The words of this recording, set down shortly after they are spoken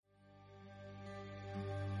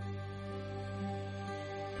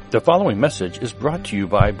The following message is brought to you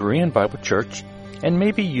by Berean Bible Church and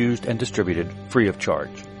may be used and distributed free of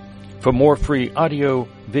charge. For more free audio,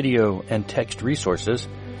 video, and text resources,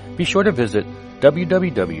 be sure to visit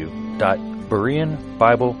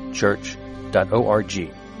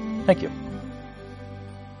www.bereanbiblechurch.org. Thank you.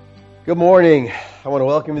 Good morning. I want to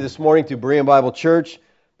welcome you this morning to Berean Bible Church.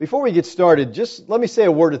 Before we get started, just let me say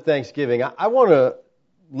a word of thanksgiving. I want to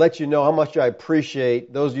let you know how much I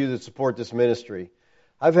appreciate those of you that support this ministry.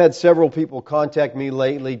 I've had several people contact me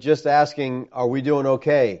lately just asking, are we doing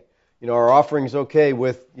okay? Our offering's okay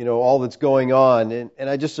with, all that's going on. And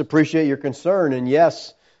I just appreciate your concern. And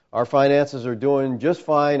yes, our finances are doing just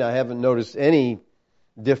fine. I haven't noticed any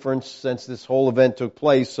difference since this whole event took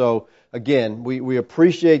place. So again, we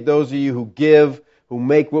appreciate those of you who give, who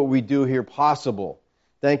make what we do here possible.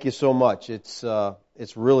 Thank you so much. It's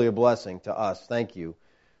really a blessing to us. Thank you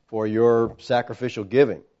for your sacrificial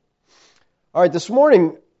giving. All right, this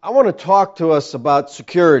morning I want to talk to us about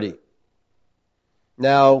security.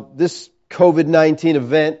 Now, this COVID-19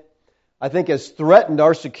 event, I think, has threatened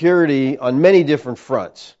our security on many different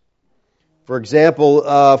fronts. For example,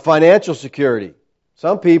 financial security.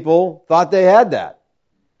 Some people thought they had that.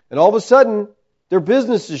 And all of a sudden, their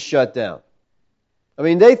business is shut down. I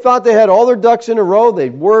mean, they thought they had all their ducks in a row.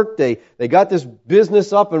 They'd worked. They got this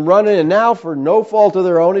business up and running. And now, for no fault of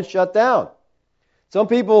their own, it's shut down. Some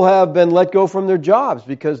people have been let go from their jobs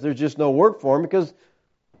because there's just no work for them because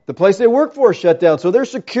the place they work for is shut down. So their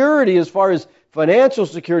security, as far as financial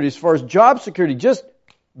security, as far as job security, just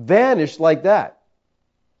vanished like that.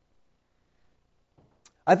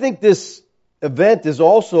 I think this event is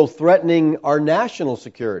also threatening our national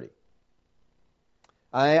security.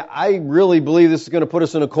 I really believe this is going to put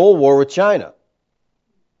us in a Cold War with China.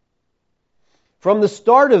 From the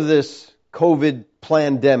start of this COVID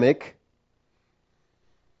pandemic,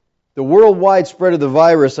 the worldwide spread of the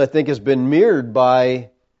virus, I think, has been mirrored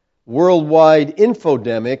by worldwide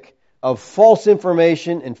infodemic of false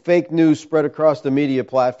information and fake news spread across the media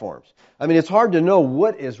platforms. I mean, it's hard to know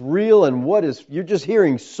what is real and what is... You're just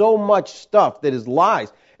hearing so much stuff that is lies.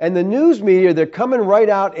 And the news media, they're coming right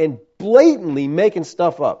out and blatantly making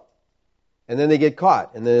stuff up. And then they get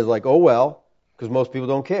caught. And then it's like, oh well, because most people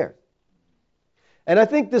don't care. And I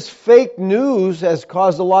think this fake news has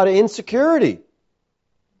caused a lot of insecurity.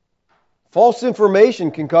 False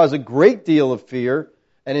information can cause a great deal of fear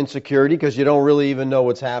and insecurity because you don't really even know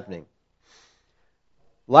what's happening.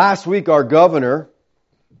 Last week, our Governor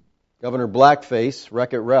Blackface,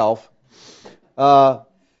 Wreck-It Ralph,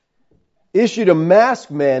 issued a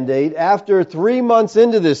mask mandate after 3 months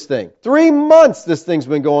into this thing. 3 months this thing's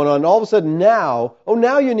been going on. And all of a sudden now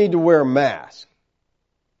you need to wear a mask.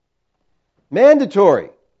 Mandatory.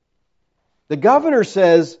 The governor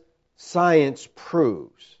says science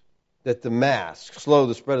proves that the masks slow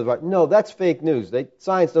the spread of the virus. No, that's fake news.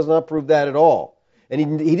 Science does not prove that at all.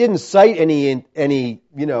 And he didn't cite any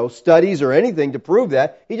studies or anything to prove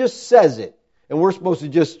that. He just says it. And we're supposed to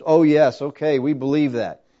just, oh yes, okay, we believe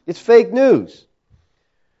that. It's fake news.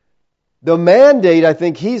 The mandate I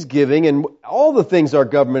think he's giving and all the things our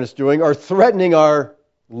government is doing are threatening our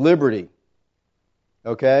liberty.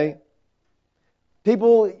 Okay?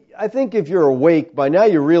 People, I think if you're awake, by now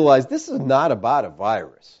you realize this is not about a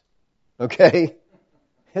virus. Okay?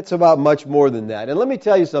 It's about much more than that. And let me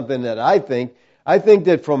tell you something that I think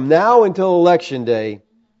that from now until Election Day,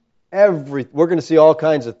 we're going to see all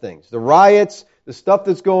kinds of things. The riots, the stuff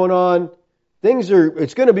that's going on,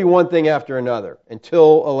 it's going to be one thing after another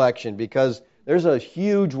until election because there's a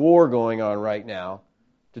huge war going on right now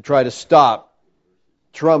to try to stop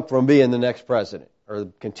Trump from being the next president or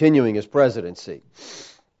continuing his presidency.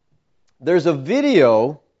 There's a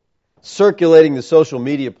video circulating the social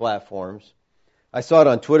media platforms. I saw it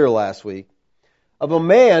on Twitter last week of a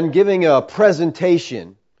man giving a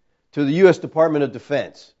presentation to the U.S. Department of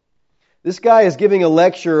Defense. This guy is giving a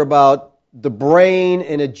lecture about the brain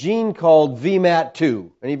and a gene called VMAT2.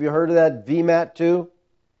 Any of you heard of that, VMAT2?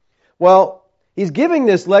 Well, he's giving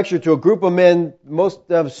this lecture to a group of men, most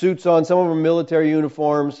have suits on, some of them military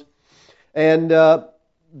uniforms. And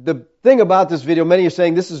the thing about this video, many are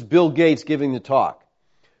saying this is Bill Gates giving the talk.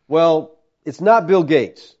 Well, it's not Bill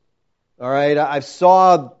Gates. All right, I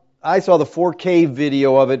saw the 4K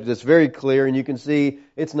video of it. It's very clear, and you can see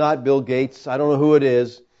it's not Bill Gates. I don't know who it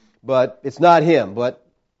is, but it's not him. But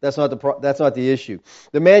that's not the issue.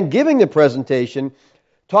 The man giving the presentation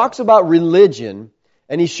talks about religion,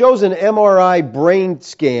 and he shows an MRI brain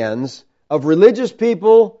scans of religious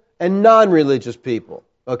people and non-religious people.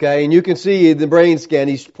 Okay, and you can see the brain scan.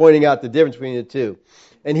 He's pointing out the difference between the two.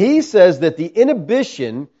 And he says that the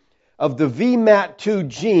inhibition of the VMAT2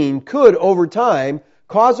 gene could, over time,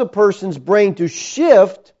 cause a person's brain to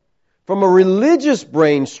shift from a religious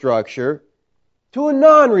brain structure to a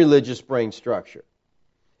non-religious brain structure.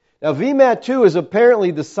 Now, VMAT2 is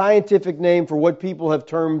apparently the scientific name for what people have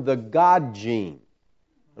termed the God gene.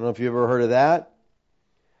 I don't know if you've ever heard of that.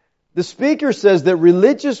 The speaker says that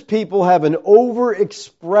religious people have an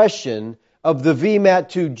overexpression of the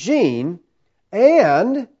VMAT2 gene,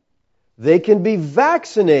 and they can be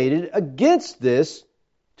vaccinated against this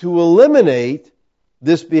to eliminate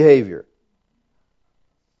this behavior.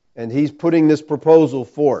 And he's putting this proposal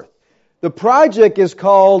forth. The project is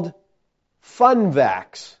called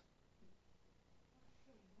FunVax.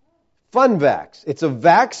 FunVax. It's a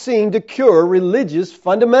vaccine to cure religious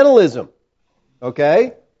fundamentalism.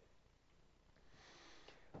 Okay?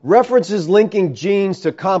 References linking genes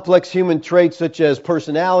to complex human traits such as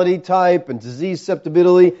personality type and disease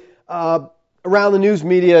susceptibility around the news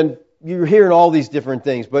media, and you're hearing all these different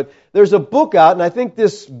things. But there's a book out, and I think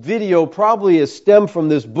this video probably is stemmed from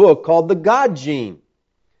this book called The God Gene.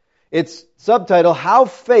 It's subtitled, How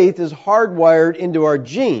Faith is Hardwired into Our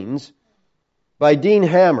Genes by Dean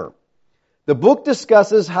Hammer. The book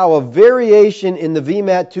discusses how a variation in the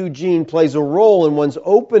VMAT2 gene plays a role in one's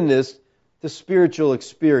openness to spiritual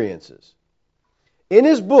experiences. In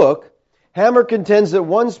his book, Hammer contends that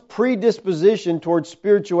one's predisposition towards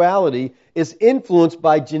spirituality is influenced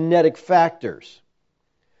by genetic factors.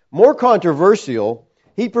 More controversial,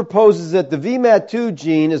 he proposes that the VMAT2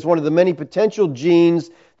 gene is one of the many potential genes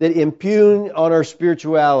that impugn on our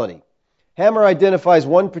spirituality. Hammer identifies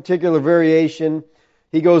one particular variation.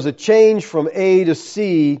 He goes a change from A to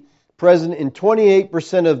C present in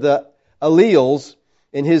 28% of the alleles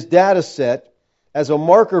in his data set as a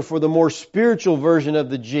marker for the more spiritual version of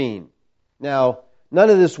the gene. Now, none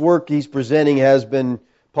of this work he's presenting has been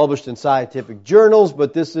published in scientific journals,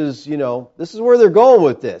 but this is where they're going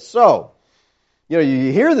with this. So, you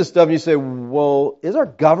hear this stuff and you say, well, is our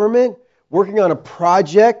government working on a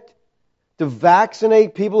project to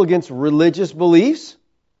vaccinate people against religious beliefs?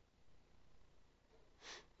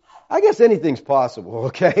 I guess anything's possible,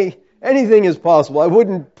 okay? Anything is possible. I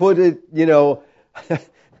wouldn't put it,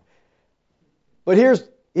 But here's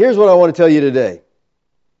what I want to tell you today.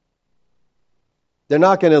 They're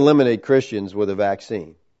not going to eliminate Christians with a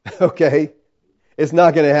vaccine, okay? It's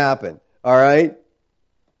not going to happen, all right?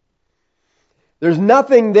 There's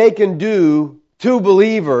nothing they can do to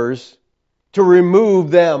believers to remove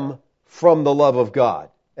them from the love of God.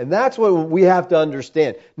 And that's what we have to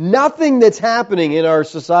understand. Nothing that's happening in our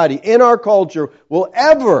society, in our culture, will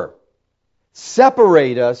ever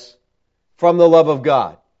separate us from the love of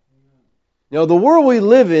God. The world we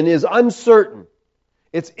live in is uncertain.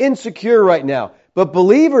 It's insecure right now. But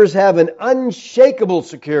believers have an unshakable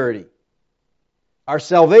security. Our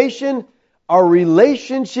salvation, our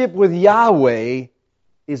relationship with Yahweh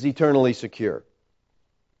is eternally secure.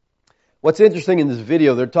 What's interesting in this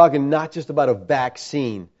video, they're talking not just about a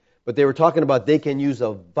vaccine, but they were talking about they can use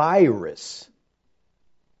a virus.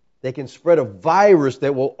 They can spread a virus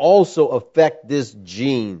that will also affect this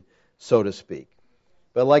gene, so to speak.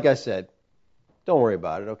 But like I said, don't worry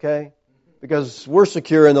about it, okay? Because we're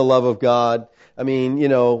secure in the love of God. I mean,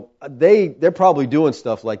 they're probably doing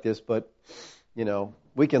stuff like this, but,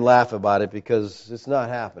 we can laugh about it because it's not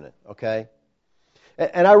happening, okay?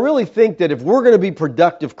 And I really think that if we're going to be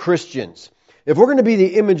productive Christians, if we're going to be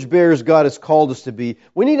the image bearers God has called us to be,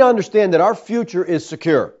 we need to understand that our future is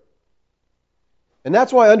secure. And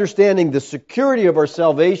that's why understanding the security of our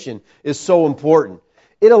salvation is so important.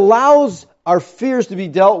 It allows our fears to be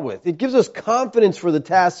dealt with. It gives us confidence for the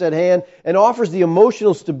tasks at hand and offers the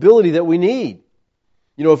emotional stability that we need.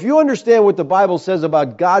 If you understand what the Bible says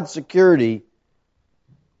about God's security,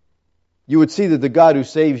 you would see that the God who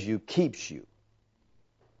saves you keeps you.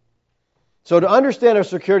 So to understand our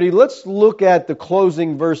security, let's look at the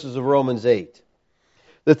closing verses of Romans 8.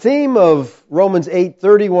 The theme of Romans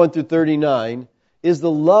 8:31 through 39 is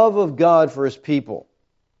the love of God for His people.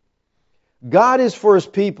 God is for His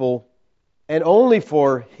people and only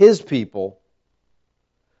for His people.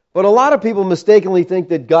 But a lot of people mistakenly think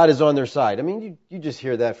that God is on their side. I mean, you just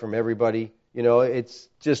hear that from everybody. It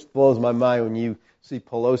just blows my mind when you see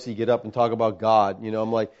Pelosi get up and talk about God.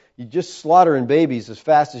 I'm like, you just slaughtering babies as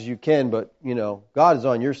fast as you can, but, God is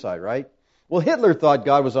on your side, right? Well, Hitler thought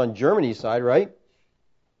God was on Germany's side, right?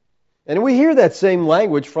 And we hear that same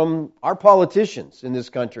language from our politicians in this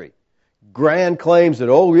country. Grand claims that,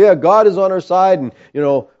 oh yeah, God is on our side, and,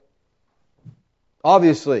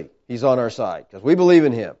 obviously He's on our side because we believe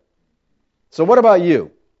in Him. So what about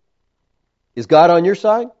you? Is God on your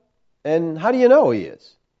side? And how do you know He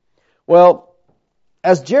is? Well,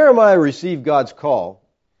 as Jeremiah received God's call,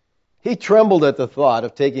 He trembled at the thought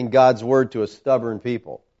of taking God's word to a stubborn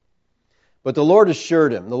people. But the Lord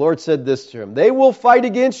assured him, the Lord said this to him, "They will fight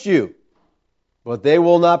against you, but they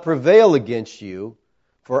will not prevail against you,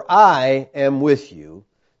 for I am with you,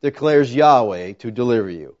 declares Yahweh, to deliver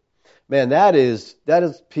you." Man, that is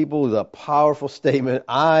people with a powerful statement.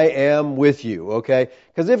 I am with you, okay?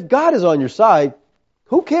 Because if God is on your side,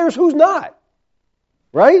 who cares who's not?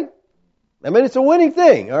 Right? I mean, it's a winning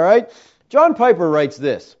thing, all right? John Piper writes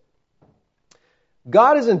this: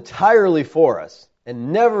 God is entirely for us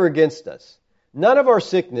and never against us. None of our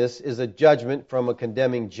sickness is a judgment from a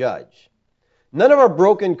condemning judge. None of our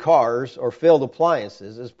broken cars or failed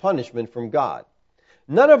appliances is punishment from God.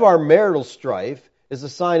 None of our marital strife is a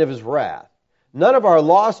sign of His wrath. None of our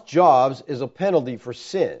lost jobs is a penalty for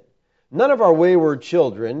sin. None of our wayward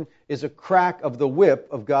children is a crack of the whip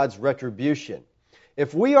of God's retribution.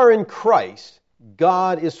 If we are in Christ,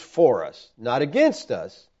 God is for us, not against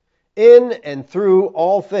us, in and through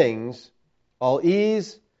all things, all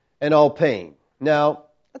ease and all pain. Now,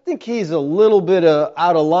 I think he's a little bit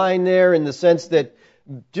out of line there in the sense that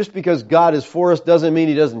just because God is for us doesn't mean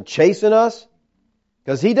He doesn't chasten us.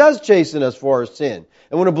 Because He does chasten us for our sin.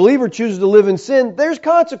 And when a believer chooses to live in sin, there's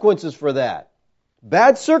consequences for that.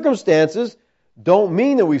 Bad circumstances don't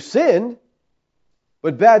mean that we've sinned,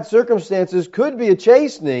 but bad circumstances could be a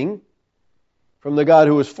chastening from the God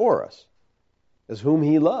who is for us. As whom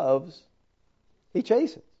He loves, He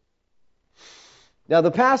chastens. Now,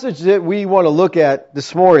 the passage that we want to look at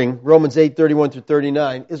this morning, Romans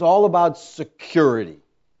 8:31-39, is all about security.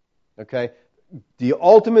 Okay? The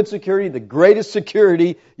ultimate security, the greatest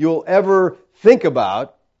security you'll ever think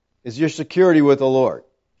about is your security with the Lord.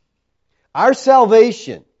 Our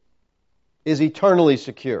salvation is eternally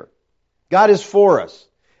secure. God is for us,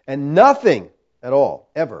 and nothing at all,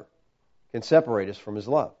 ever, can separate us from His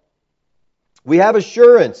love. We have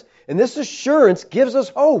assurance, and this assurance gives us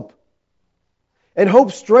hope. And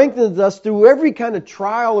hope strengthens us through every kind of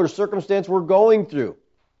trial or circumstance we're going through.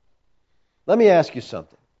 Let me ask you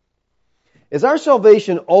something. Is our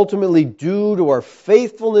salvation ultimately due to our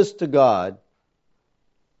faithfulness to God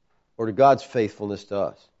or to God's faithfulness to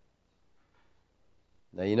us?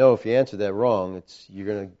 Now, you know, if you answer that wrong, you're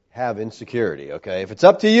going to have insecurity, okay? If it's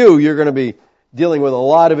up to you, you're going to be dealing with a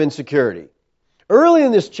lot of insecurity. Early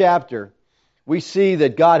in this chapter, we see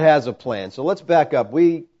that God has a plan. So let's back up.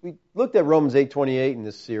 We looked at Romans 8:28 in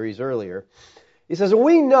this series earlier. He says, "And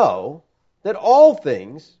we know that all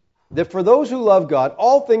things, that for those who love God,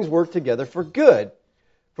 all things work together for good,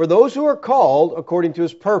 for those who are called according to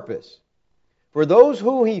His purpose. For those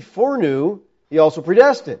whom He foreknew, He also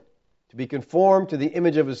predestined to be conformed to the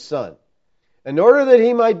image of His Son, in order that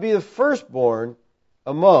He might be the firstborn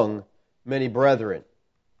among many brethren.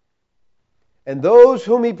 And those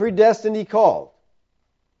whom He predestined, He called.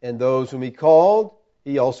 And those whom He called,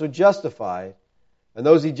 He also justified. And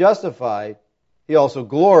those He justified, He also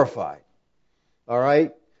glorified." All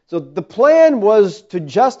right? So the plan was to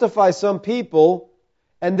justify some people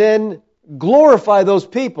and then glorify those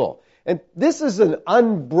people. And this is an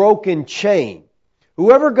unbroken chain.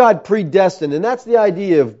 Whoever God predestined, and that's the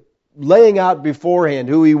idea of laying out beforehand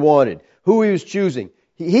who He wanted, who He was choosing.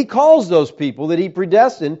 He calls those people that He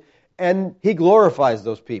predestined, and He glorifies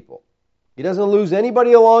those people. He doesn't lose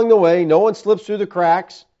anybody along the way. No one slips through the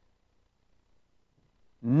cracks.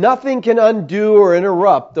 Nothing can undo or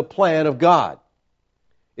interrupt the plan of God.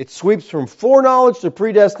 It sweeps from foreknowledge to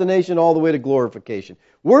predestination all the way to glorification.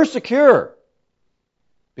 We're secure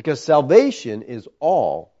because salvation is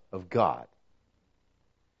all of God.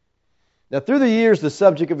 Now, through the years, the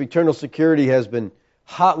subject of eternal security has been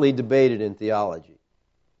hotly debated in theology.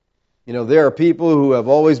 You know, there are people who have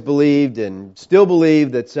always believed and still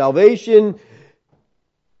believe that salvation,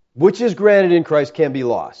 which is granted in Christ, can be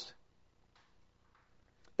lost.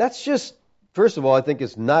 That's just, first of all, I think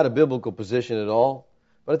it's not a biblical position at all.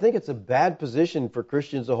 But I think it's a bad position for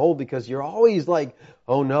Christians to hold because you're always like,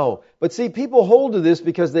 oh no. But see, people hold to this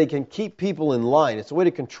because they can keep people in line. It's a way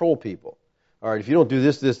to control people. All right, if you don't do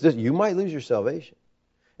this, you might lose your salvation.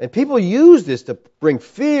 And people use this to bring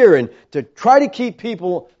fear and to try to keep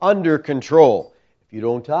people under control. If you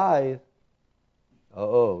don't tithe,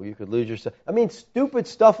 you could lose your salvation. I mean, stupid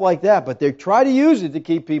stuff like that, but they try to use it to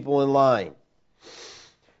keep people in line.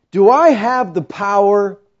 Do I have the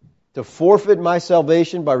power to forfeit my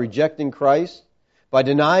salvation by rejecting Christ, by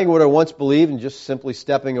denying what I once believed and just simply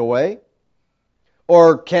stepping away?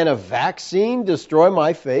 Or can a vaccine destroy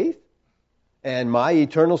my faith and my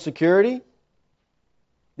eternal security?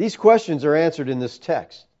 These questions are answered in this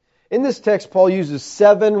text. In this text, Paul uses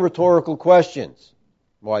 7 rhetorical questions.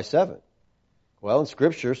 Why 7? Well, in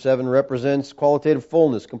Scripture, 7 represents qualitative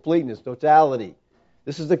fullness, completeness, totality.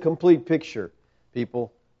 This is the complete picture,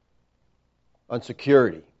 people, on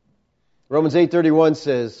security. Romans 8:31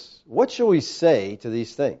 says, "What shall we say to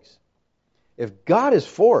these things? If God is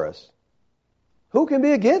for us, who can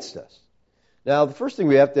be against us?" Now, the first thing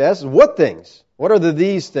we have to ask is, what things? What are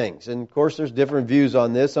these things? And, of course, there's different views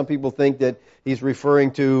on this. Some people think that he's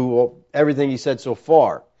referring to everything he said so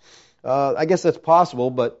far. I guess that's possible,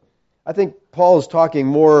 but I think Paul is talking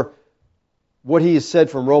more what he has said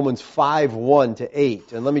from Romans 5:1 to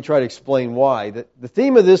 8. And let me try to explain why. The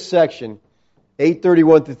theme of this section,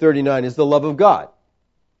 8:31 through 39, is the love of God.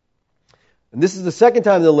 And this is the second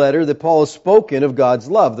time in the letter that Paul has spoken of God's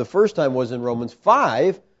love. The first time was in Romans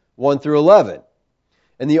 5:1 through 11.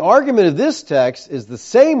 And the argument of this text is the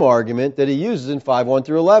same argument that he uses in 5:1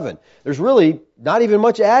 through 11. There's really not even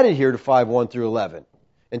much added here to 5:1 through 11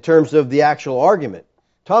 in terms of the actual argument.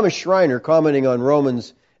 Thomas Schreiner, commenting on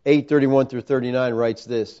Romans 8:31 through 39, writes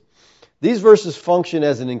this: "These verses function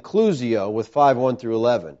as an inclusio with 5:1 through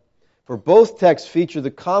 11, for both texts feature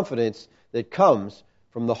the confidence that comes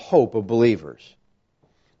from the hope of believers."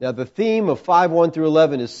 Now, the theme of 5:1 through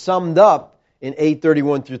 11 is summed up in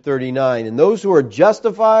 8:31 through 39. And those who are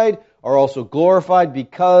justified are also glorified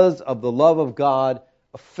because of the love of God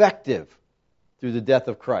effective through the death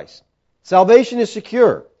of Christ. Salvation is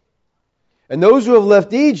secure. And those who have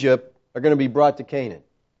left Egypt are going to be brought to Canaan,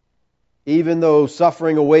 even though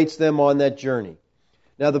suffering awaits them on that journey.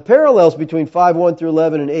 Now, the parallels between 5:1 through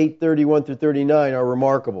 11 and 8:31 through 39 are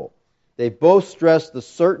remarkable. They both stress the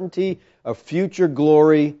certainty of future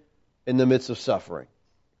glory in the midst of suffering.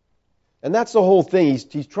 And that's the whole thing.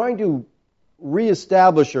 He's trying to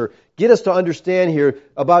reestablish or get us to understand here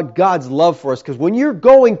about God's love for us. Because when you're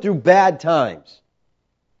going through bad times,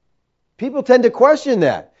 people tend to question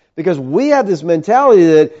that. Because we have this mentality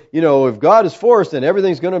that, if God is for us, then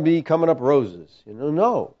everything's going to be coming up roses.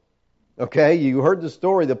 No. Okay, you heard the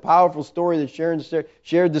story, the powerful story that Sharon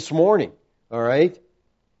shared this morning. All right?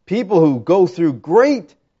 People who go through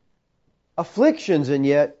great afflictions and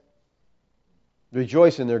yet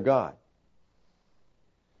rejoice in their God.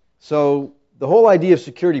 So the whole idea of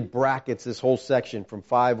security brackets this whole section from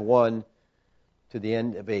 5:1 to the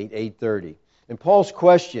end of 8:30. And Paul's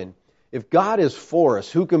question, if God is for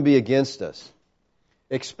us, who can be against us,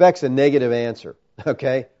 expects a negative answer.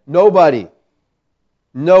 Okay? Nobody.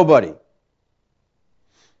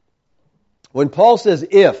 When Paul says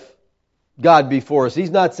if God be for us,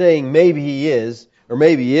 he's not saying maybe he is or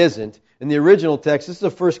maybe he isn't. In the original text, this is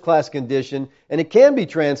a first-class condition, and it can be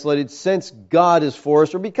translated since God is for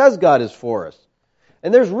us or because God is for us.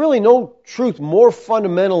 And there's really no truth more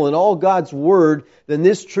fundamental in all God's Word than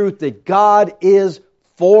this truth that God is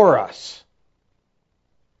for us.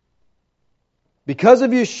 Because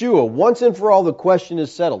of Yeshua, once and for all, the question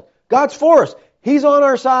is settled. God's for us. He's on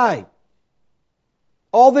our side.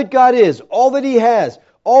 All that God is, all that He has,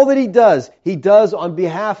 all that He does on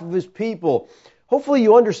behalf of His people. Hopefully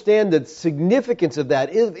you understand the significance of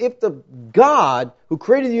that. If the God who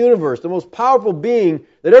created the universe, the most powerful being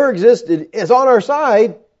that ever existed, is on our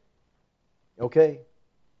side, okay,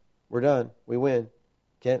 we're done. We win.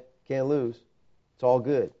 Can't lose. It's all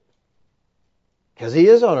good. Because He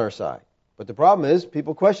is on our side. But the problem is,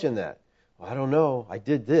 people question that. Well, I don't know. I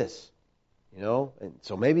did this. And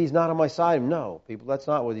so maybe He's not on my side. No, people, that's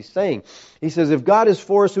not what He's saying. He says, if God is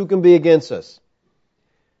for us, who can be against us?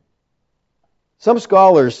 Some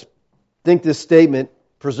scholars think this statement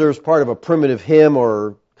preserves part of a primitive hymn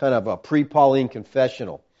or kind of a pre-Pauline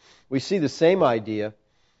confessional. We see the same idea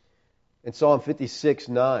in Psalm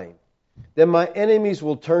 56:9. Then my enemies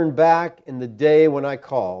will turn back in the day when I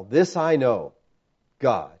call. This I know,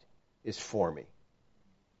 God is for me.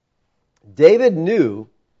 David knew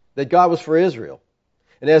that God was for Israel.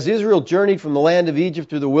 And as Israel journeyed from the land of Egypt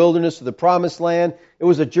through the wilderness to the promised land, it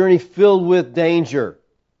was a journey filled with danger.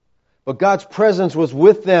 But God's presence was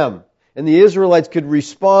with them, and the Israelites could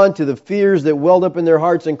respond to the fears that welled up in their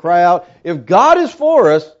hearts and cry out, if God is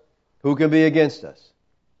for us, who can be against us?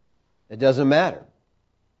 It doesn't matter.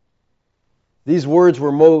 These words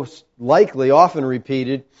were most likely often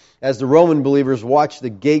repeated as the Roman believers watched the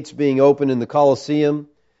gates being opened in the Colosseum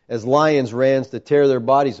as lions ran to tear their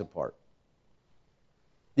bodies apart.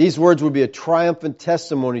 These words would be a triumphant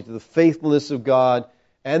testimony to the faithfulness of God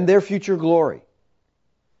and their future glory.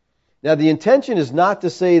 Now, the intention is not to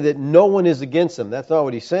say that no one is against them. That's not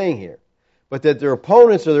what he's saying here. But that their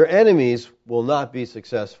opponents or their enemies will not be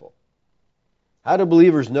successful. How do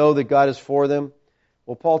believers know that God is for them?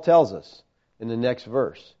 Well, Paul tells us in the next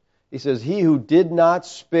verse. He says, He who did not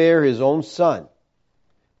spare His own Son,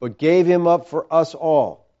 but gave Him up for us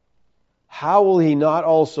all, how will He not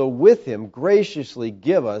also with Him graciously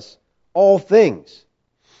give us all things?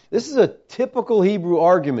 This is a typical Hebrew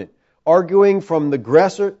argument, arguing from the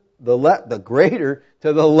greater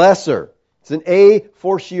to the lesser. It's an a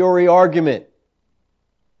fortiori argument.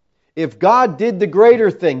 If God did the greater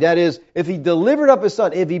thing, that is, if He delivered up His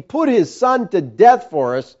Son, if He put His Son to death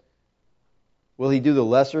for us, will He do the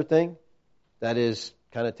lesser thing? That is,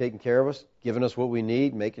 kind of taking care of us, giving us what we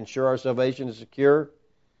need, making sure our salvation is secure.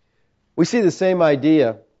 We see the same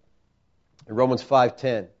idea in Romans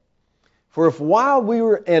 5:10. For if while we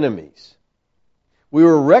were enemies, we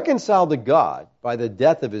were reconciled to God by the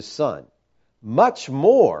death of His Son, much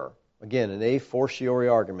more, again, an a fortiori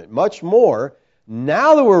argument, much more,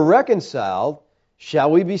 now that we're reconciled,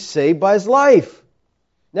 shall we be saved by His life.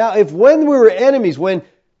 Now, if when we were enemies, when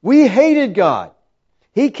we hated God,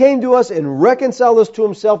 He came to us and reconciled us to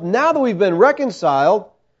Himself, now that we've been reconciled,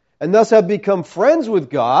 and thus have become friends with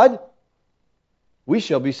God, we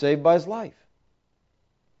shall be saved by His life.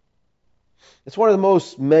 It's one of the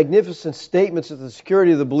most magnificent statements of the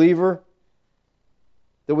security of the believer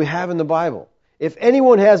that we have in the Bible. If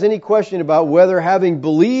anyone has any question about whether having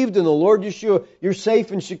believed in the Lord Yeshua, you're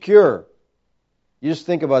safe and secure, you just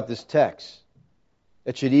think about this text.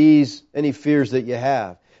 It should ease any fears that you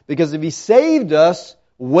have. Because if He saved us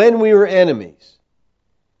when we were enemies,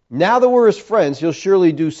 now that we're His friends, He'll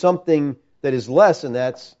surely do something that is less, and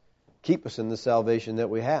that's keep us in the salvation that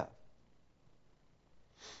we have.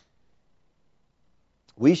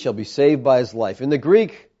 We shall be saved by His life. In the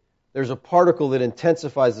Greek, there's a particle that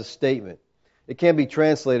intensifies the statement. It can be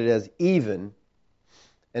translated as even,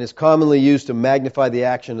 and is commonly used to magnify the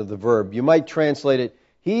action of the verb. You might translate it,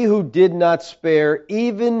 He who did not spare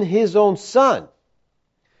even His own Son,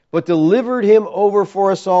 but delivered Him over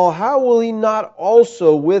for us all, how will He not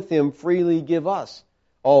also with Him freely give us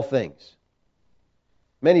all things?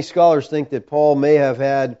 Many scholars think that Paul may have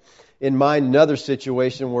had in mind another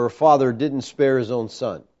situation where a father didn't spare his own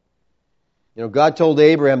son. You know, God told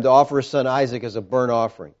Abraham to offer his son Isaac as a burnt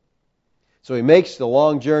offering. So he makes the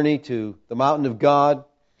long journey to the mountain of God,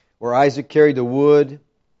 where Isaac carried the wood,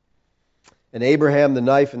 and Abraham the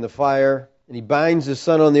knife and the fire, and he binds his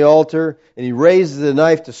son on the altar, and he raises the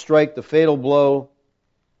knife to strike the fatal blow,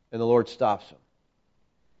 and the Lord stops him.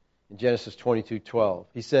 In Genesis 22:12,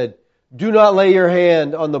 He said, "Do not lay your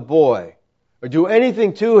hand on the boy, or do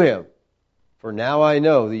anything to him, for now I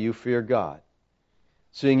know that you fear God,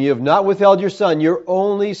 seeing you have not withheld your son, your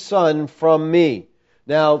only son, from me."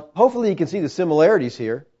 Now, hopefully you can see the similarities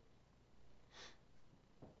here.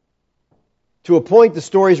 To a point, the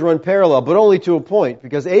stories run parallel, but only to a point,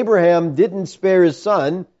 because Abraham didn't spare his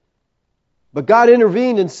son, but God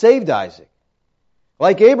intervened and saved Isaac.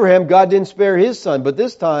 Like Abraham, God didn't spare his son, but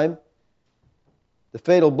this time, the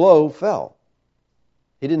fatal blow fell.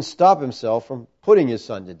 He didn't stop Himself from putting His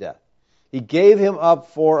son to death. He gave Him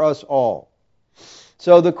up for us all.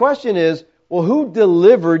 So the question is, well, who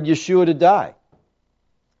delivered Yeshua to die?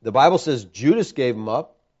 The Bible says Judas gave Him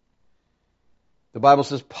up. The Bible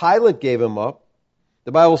says Pilate gave Him up.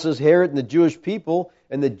 The Bible says Herod and the Jewish people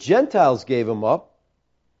and the Gentiles gave Him up.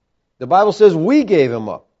 The Bible says we gave Him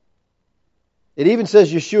up. It even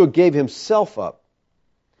says Yeshua gave Himself up.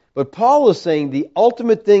 But Paul is saying the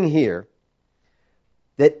ultimate thing here,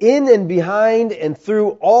 that in and behind and through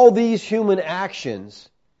all these human actions,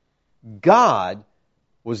 God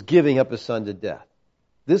was giving up His Son to death.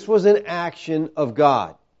 This was an action of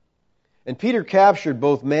God. And Peter captured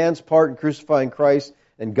both man's part in crucifying Christ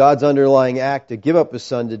and God's underlying act to give up His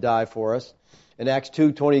Son to die for us. In Acts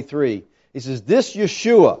 2:23, he says, "This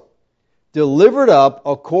Yeshua, delivered up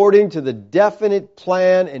according to the definite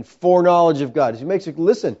plan and foreknowledge of God." He makes it,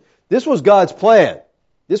 listen, this was God's plan.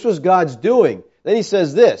 This was God's doing. Then he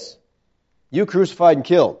says this, "You crucified and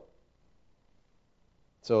killed."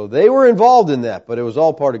 So they were involved in that, but it was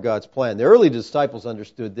all part of God's plan. The early disciples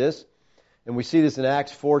understood this, and we see this in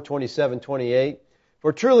Acts 4:27-28.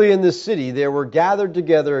 "For truly in this city there were gathered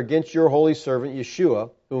together against your holy servant Yeshua,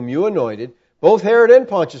 whom you anointed, both Herod and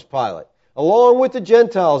Pontius Pilate, along with the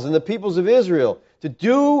Gentiles and the peoples of Israel, to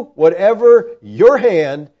do whatever your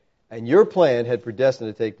hand and your plan had predestined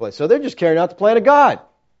to take place." So they're just carrying out the plan of God.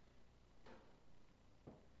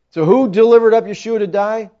 So who delivered up Yeshua to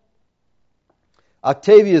die?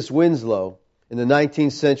 Octavius Winslow in the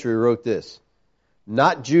 19th century wrote this,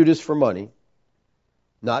 "Not Judas for money,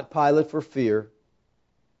 not Pilate for fear,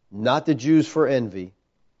 not the Jews for envy,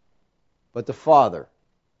 but the Father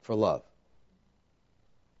for love."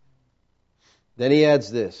 Then he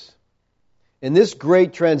adds this, "In this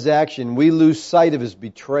great transaction we lose sight of His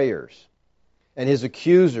betrayers and His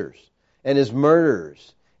accusers and His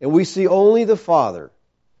murderers, and we see only the Father,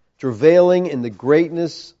 travailing in the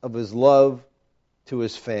greatness of His love to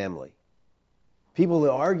His family. People,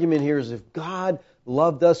 the argument here is if God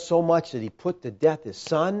loved us so much that He put to death His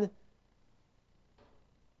Son,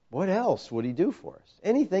 what else would He do for us?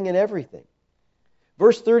 Anything and everything.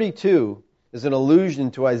 Verse 32 is an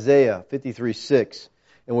allusion to Isaiah 53:6,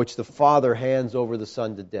 in which the Father hands over the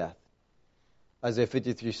Son to death. Isaiah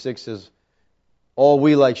 53:6 says, all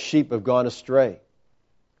we like sheep have gone astray.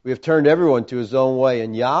 We have turned everyone to his own way,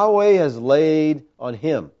 and Yahweh has laid on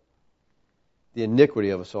Him the iniquity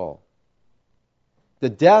of us all. The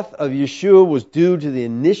death of Yeshua was due to the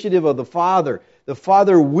initiative of the Father. The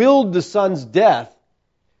Father willed the Son's death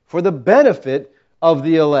for the benefit of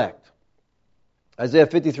the elect. Isaiah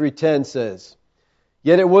 53:10 says,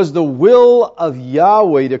 yet it was the will of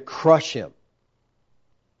Yahweh to crush Him.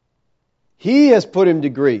 He has put Him to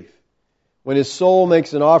grief. When His soul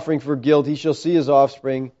makes an offering for guilt, He shall see His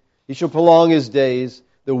offspring. He shall prolong His days.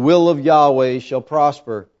 The will of Yahweh shall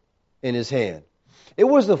prosper in His hand. It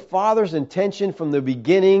was the Father's intention from the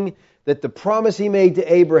beginning that the promise He made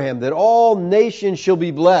to Abraham, that all nations shall be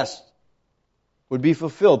blessed, would be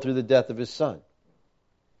fulfilled through the death of His Son.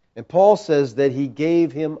 And Paul says that He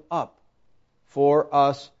gave Him up for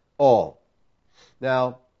us all.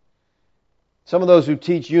 Now, some of those who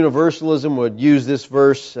teach universalism would use this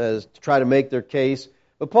verse as to try to make their case,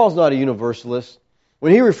 but Paul's not a universalist.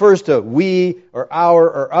 When he refers to we or our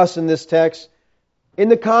or us in this text, in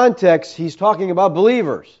the context, he's talking about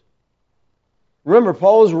believers. Remember,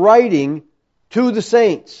 Paul is writing to the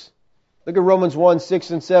saints. Look at Romans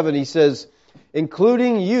 1:6 and 7. He says,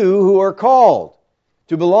 including you who are called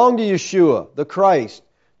to belong to Yeshua, the Christ,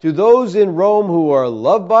 to those in Rome who are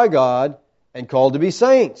loved by God and called to be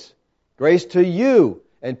saints. Grace to you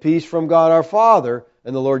and peace from God our Father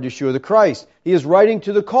and the Lord Yeshua the Christ. He is writing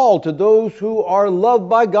to the called, to those who are loved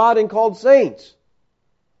by God and called saints.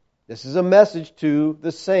 This is a message to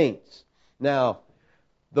the saints. Now,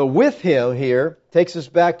 the with Him here takes us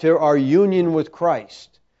back to our union with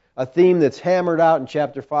Christ, a theme that's hammered out in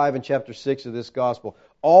chapter 5 and chapter 6 of this gospel.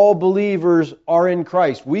 All believers are in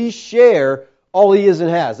Christ. We share all He is and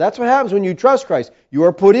has. That's what happens when you trust Christ. You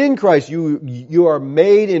are put in Christ. You are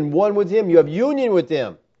made in one with Him. You have union with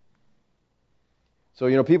Him.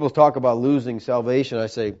 So, people talk about losing salvation. I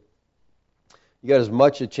say, you got as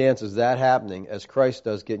much a chance as that happening as Christ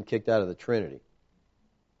does getting kicked out of the Trinity.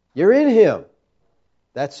 You're in Him.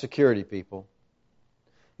 That's security, people.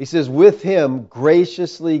 He says, with Him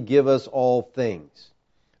graciously give us all things.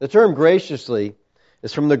 The term graciously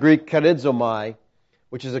is from the Greek charizomai,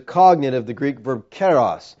 which is a cognate of the Greek verb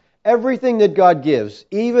keros. Everything that God gives,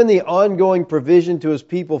 even the ongoing provision to His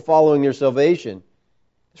people following their salvation,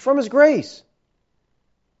 is from His grace.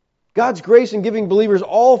 God's grace in giving believers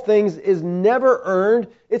all things is never earned.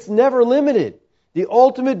 It's never limited. The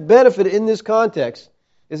ultimate benefit in this context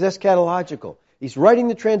is eschatological. He's writing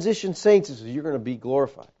the transition saints and says, you're going to be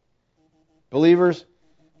glorified. Believers,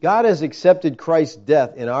 God has accepted Christ's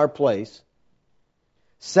death in our place,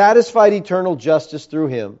 satisfied eternal justice through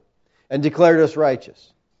Him, and declared us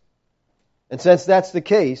righteous. And since that's the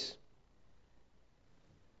case,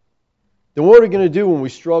 then what are we going to do when we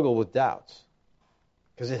struggle with doubts?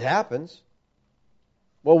 Because it happens.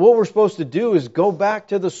 Well, what we're supposed to do is go back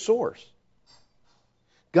to the source.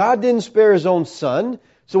 God didn't spare His own Son,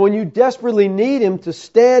 so when you desperately need Him to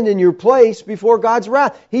stand in your place before God's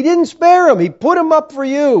wrath, He didn't spare Him. He put Him up for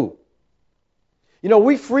you.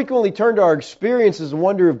 We frequently turn to our experiences and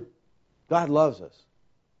wonder if God loves us.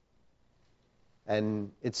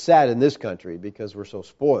 And it's sad in this country because we're so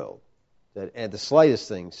spoiled that the slightest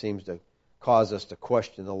thing seems to cause us to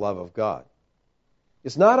question the love of God.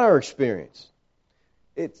 It's not our experience.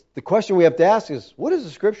 It's the question we have to ask is, what does the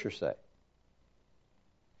Scripture say?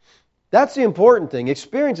 That's the important thing.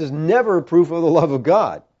 Experience is never proof of the love of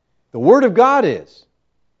God. The Word of God is.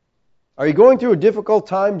 Are you going through a difficult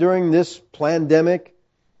time during this pandemic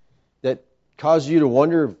that causes you to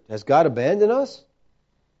wonder, has God abandoned us?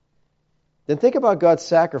 Then think about God's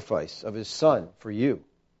sacrifice of His Son for you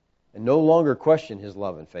and no longer question His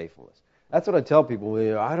love and faithfulness. That's what I tell people.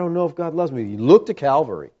 I don't know if God loves me. You look to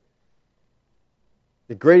Calvary.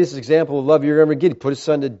 The greatest example of love you're ever going to get. He put His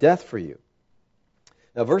Son to death for you.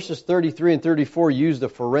 Now, verses 33 and 34 use the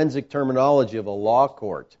forensic terminology of a law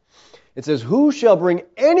court. It says, who shall bring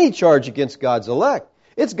any charge against God's elect?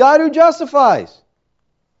 It's God who justifies.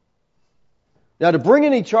 Now, to bring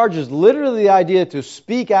any charge is literally the idea to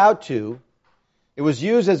speak out to. It was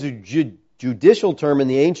used as a judicial term in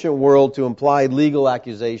the ancient world to imply legal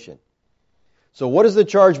accusation. So what is the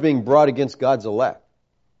charge being brought against God's elect?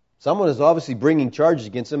 Someone is obviously bringing charges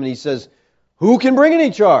against them, and he says, who can bring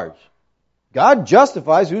any charge? God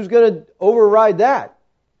justifies. Who's going to override that?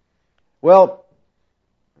 Well,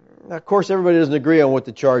 of course, everybody doesn't agree on what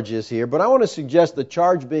the charge is here, but I want to suggest the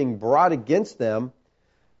charge being brought against them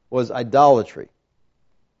was idolatry.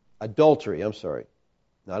 Adultery, I'm sorry.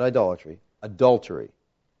 Not idolatry. Adultery.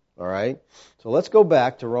 All right? So let's go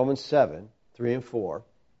back to Romans 7, 3 and 4.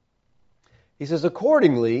 He says,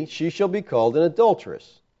 accordingly, she shall be called an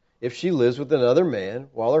adulteress if she lives with another man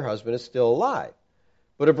while her husband is still alive.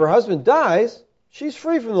 But if her husband dies, she's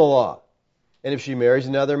free from the law. And if she marries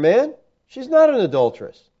another man, she's not an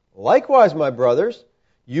adulteress. Likewise, my brothers,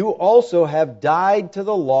 you also have died to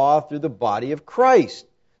the law through the body of Christ.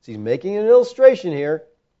 So he's making an illustration here,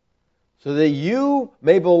 so that you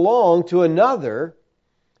may belong to another,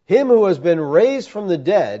 him who has been raised from the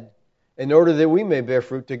dead, in order that we may bear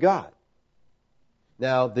fruit to God.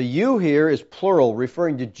 Now, the you here is plural,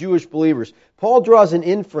 referring to Jewish believers. Paul draws an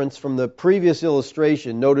inference from the previous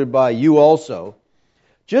illustration noted by you also.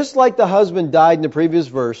 Just like the husband died in the previous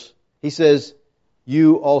verse, he says,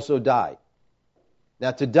 you also died.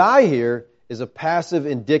 Now, to die here is a passive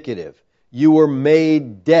indicative. You were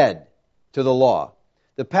made dead to the law.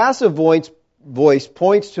 The passive voice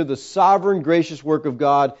points to the sovereign, gracious work of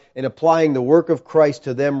God in applying the work of Christ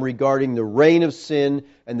to them regarding the reign of sin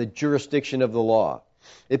and the jurisdiction of the law.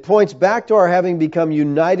 It points back to our having become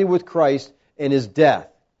united with Christ in His death.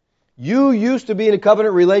 You used to be in a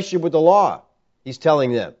covenant relationship with the law, he's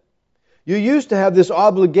telling them. You used to have this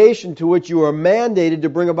obligation to which you were mandated to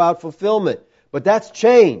bring about fulfillment, but that's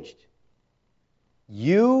changed.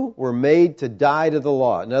 You were made to die to the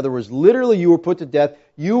law. In other words, literally you were put to death.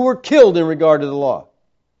 You were killed in regard to the law.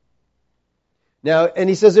 Now, and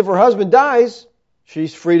he says if her husband dies,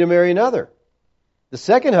 she's free to marry another. The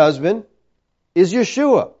second husband is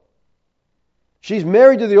Yeshua. She's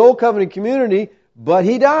married to the old covenant community, but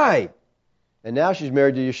he died. And now she's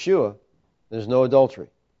married to Yeshua. There's no adultery.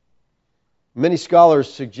 Many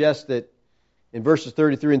scholars suggest that in verses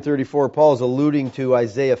 33 and 34, Paul is alluding to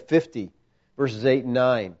Isaiah 50, verses 8 and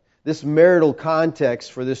 9. This marital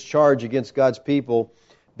context for this charge against God's people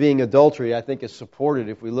being adultery, I think, is supported.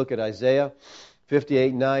 If we look at Isaiah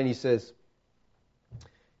 58 and 9, he says,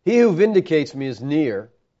 He who vindicates me is near.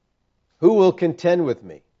 Who will contend with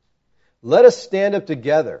me? Let us stand up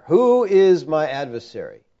together. Who is my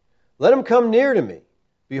adversary? Let him come near to me.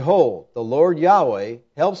 Behold, the Lord Yahweh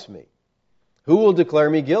helps me. Who will declare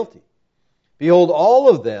me guilty? Behold, all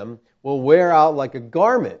of them will wear out like a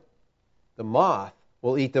garment. The moth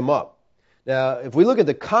will eat them up. Now, if we look at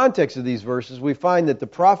the context of these verses, we find that the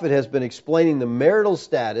prophet has been explaining the marital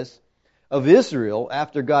status of Israel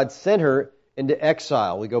after God sent her into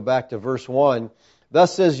exile. We go back to verse 1.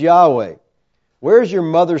 Thus says Yahweh, where is your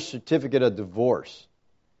mother's certificate of divorce,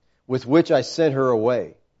 with which I sent her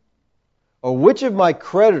away? Or which of my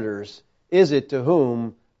creditors is it to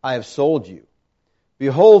whom I have sold you?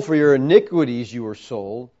 Behold, for your iniquities you were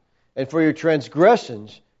sold, and for your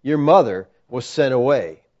transgressions your mother was sent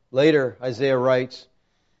away. Later, Isaiah writes,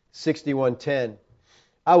 61:10,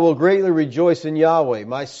 I will greatly rejoice in Yahweh.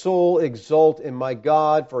 My soul exult in my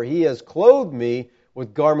God, for He has clothed me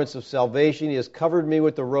with garments of salvation. He has covered me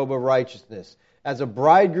with the robe of righteousness. As a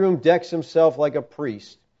bridegroom decks himself like a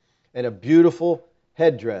priest in a beautiful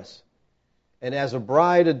headdress, and as a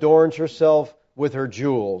bride adorns herself with her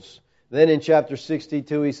jewels. Then in chapter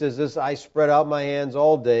 62 he says this, I spread out my hands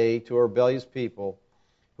all day to a rebellious people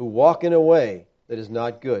who walk in a way that is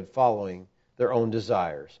not good, following their own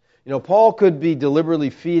desires. You know, Paul could be deliberately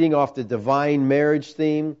feeding off the divine marriage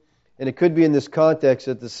theme, and it could be in this context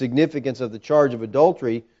that the significance of the charge of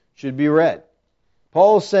adultery should be read.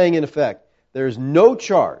 Paul is saying, in effect, there is no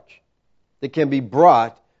charge that can be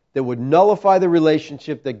brought that would nullify the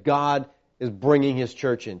relationship that God is bringing His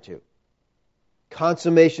church into.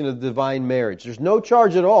 Consummation of divine marriage. There's no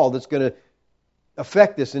charge at all that's going to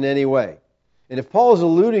affect this in any way. And if Paul is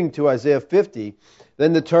alluding to Isaiah 50,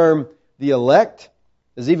 then the term the elect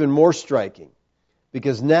is even more striking,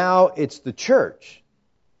 because now it's the church,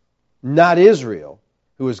 not Israel,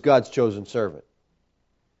 who is God's chosen servant.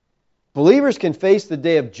 Believers can face the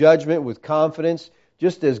day of judgment with confidence,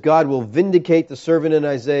 just as God will vindicate the servant in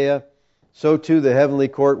Isaiah, so too the heavenly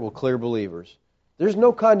court will clear believers. There's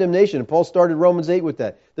no condemnation. And Paul started Romans 8 with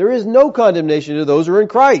that. There is no condemnation to those who are in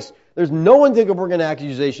Christ. There's no one that can bring an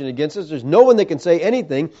accusation against us. There's no one that can say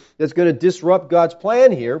anything that's going to disrupt God's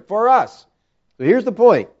plan here for us. So here's the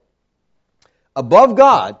point. Above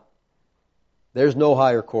God, there's no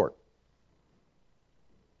higher court.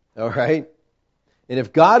 All right? And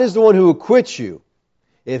if God is the one who acquits you,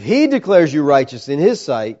 if He declares you righteous in His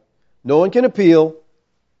sight, no one can appeal,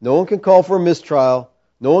 no one can call for a mistrial,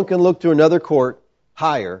 no one can look to another court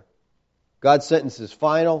higher God's sentence is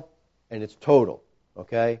final and it's total.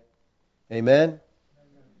 Okay? Amen?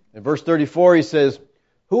 In verse 34 he says,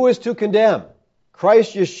 who is to condemn?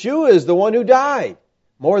 Christ Yeshua is the one who died.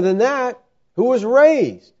 More than that, who was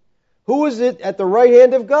raised? Who is it at the right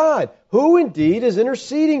hand of God? Who indeed is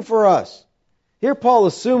interceding for us? Here Paul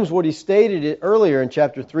assumes what he stated earlier in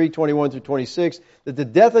chapter 3, 21 through 26, that the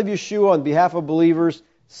death of Yeshua on behalf of believers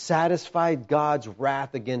satisfied God's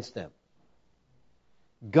wrath against them.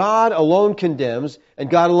 God alone condemns and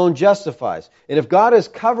God alone justifies. And if God has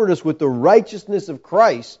covered us with the righteousness of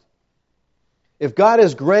Christ, if God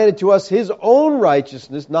has granted to us His own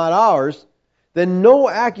righteousness, not ours, then no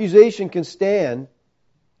accusation can stand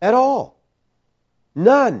at all.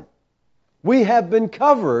 None. We have been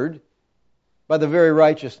covered by the very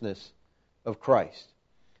righteousness of Christ.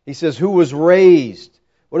 He says, who was raised?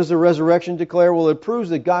 What does the resurrection declare? Well, it proves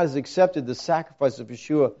that God has accepted the sacrifice of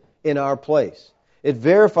Yeshua in our place. It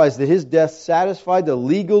verifies that His death satisfied the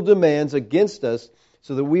legal demands against us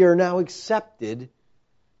so that we are now accepted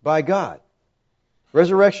by God.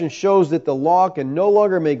 Resurrection shows that the law can no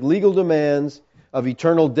longer make legal demands of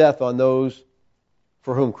eternal death on those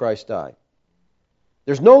for whom Christ died.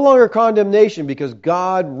 There's no longer condemnation because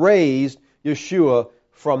God raised Yeshua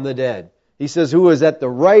from the dead. He says, who is at the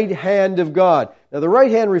right hand of God. Now, the right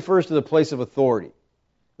hand refers to the place of authority,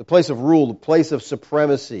 the place of rule, the place of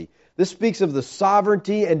supremacy. This speaks of the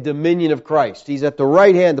sovereignty and dominion of Christ. He's at the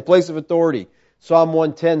right hand, the place of authority. Psalm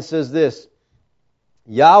 110 says this,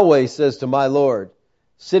 Yahweh says to my Lord,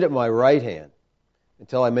 sit at my right hand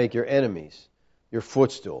until I make your enemies your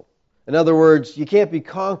footstool. In other words, you can't be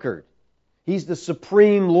conquered. He's the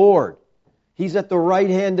supreme Lord. He's at the right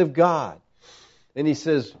hand of God. And he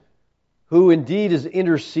says, who indeed is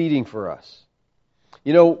interceding for us.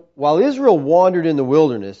 You know, while Israel wandered in the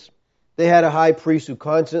wilderness, they had a high priest who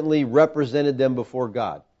constantly represented them before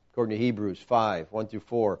God, according to Hebrews 5, 1 through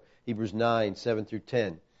 4, Hebrews 9, 7 through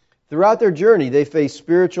 10. Throughout their journey, they faced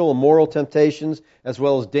spiritual and moral temptations, as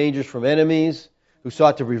well as dangers from enemies who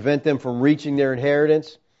sought to prevent them from reaching their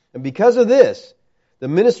inheritance. And because of this, the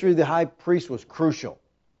ministry of the high priest was crucial.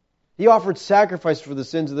 He offered sacrifice for the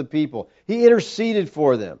sins of the people. He interceded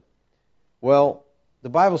for them. Well, the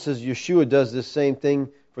Bible says Yeshua does this same thing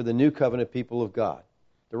for the new covenant people of God.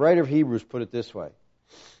 The writer of Hebrews put it this way.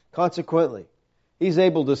 Consequently, He's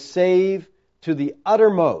able to save to the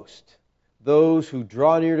uttermost those who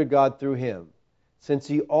draw near to God through Him, since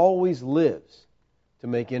He always lives to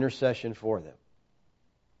make intercession for them.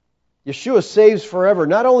 Yeshua saves forever.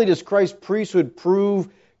 Not only does Christ's priesthood prove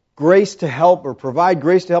grace to help or provide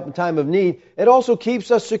grace to help in time of need, it also keeps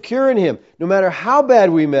us secure in Him. No matter how bad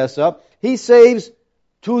we mess up, He saves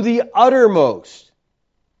to the uttermost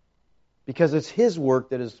because it's His work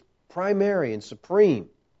that is primary and supreme.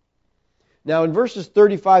 Now in verses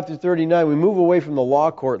 35 through 39, we move away from the law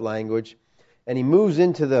court language and he moves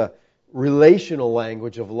into the relational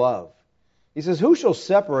language of love. He says, who shall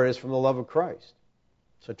separate us from the love of Christ?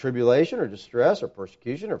 So tribulation or distress or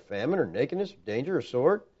persecution or famine or nakedness or danger or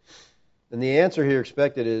sword? And the answer here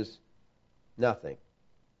expected is nothing.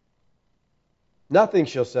 Nothing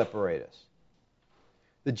shall separate us.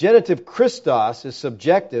 The genitive Christos is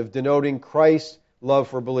subjective, denoting Christ's love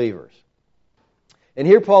for believers. And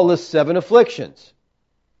here Paul lists 7 afflictions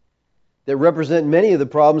that represent many of the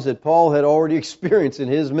problems that Paul had already experienced in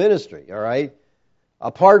his ministry, all right?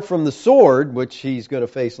 Apart from the sword, which he's going to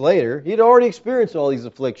face later, he'd already experienced all these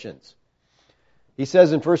afflictions. He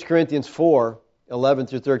says in 1 Corinthians 4, 11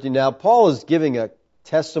 through 13, now Paul is giving a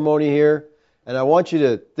testimony here, and I want you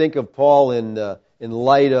to think of Paul in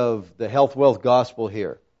light of the health, wealth gospel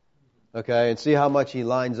here, okay, and see how much he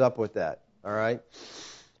lines up with that, all right?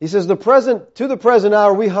 He says, to the present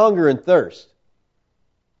hour we hunger and thirst.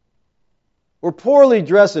 We're poorly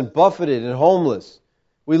dressed and buffeted and homeless.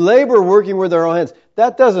 We labor working with our own hands.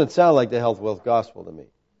 That doesn't sound like the health, wealth gospel to me.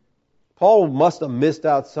 Paul must have missed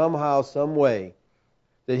out somehow, some way,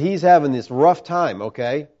 that he's having this rough time,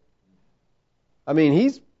 okay? I mean,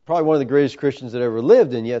 he's probably one of the greatest Christians that ever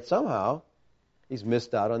lived, and yet somehow he's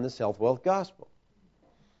missed out on this health, wealth gospel.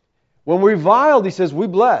 When reviled, he says, we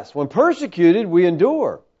bless. When persecuted, we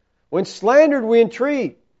endure. When slandered, we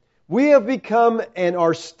entreat. We have become and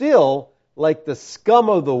are still like the scum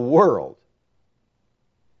of the world,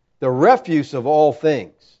 the refuse of all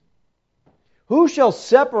things. Who shall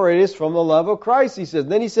separate us from the love of Christ, he says.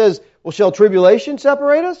 And then he says, well, shall tribulation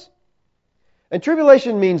separate us? And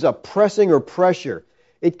tribulation means a pressing or pressure.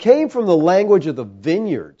 It came from the language of the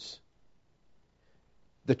vineyards.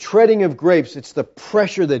 The treading of grapes, it's the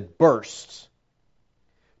pressure that bursts.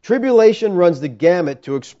 Tribulation runs the gamut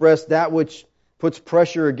to express that which puts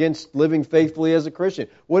pressure against living faithfully as a Christian.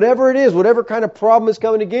 Whatever it is, whatever kind of problem is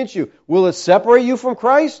coming against you, will it separate you from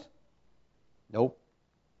Christ? Nope.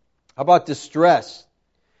 How about distress?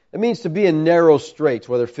 It means to be in narrow straits,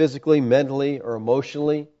 whether physically, mentally, or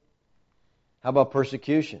emotionally. How about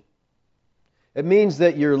persecution? It means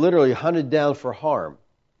that you're literally hunted down for harm.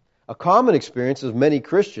 A common experience of many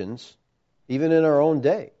Christians, even in our own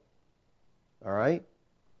day. All right?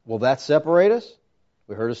 Will that separate us?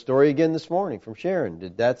 We heard a story again this morning from Sharon.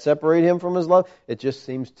 Did that separate him from his love? It just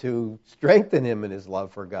seems to strengthen him in his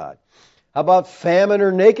love for God. How about famine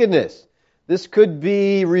or nakedness? This could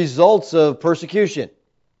be results of persecution.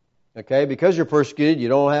 Okay, because you're persecuted, you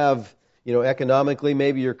don't have, economically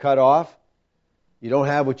maybe you're cut off. You don't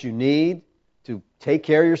have what you need to take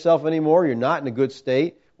care of yourself anymore. You're not in a good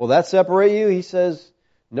state. Will that separate you? He says,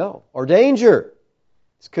 no. Or danger.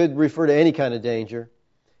 This could refer to any kind of danger.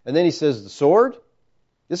 And then he says the sword.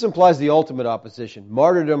 This implies the ultimate opposition,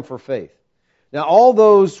 martyrdom for faith. Now, all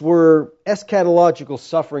those were eschatological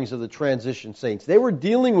sufferings of the transition saints. They were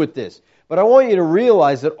dealing with this. But I want you to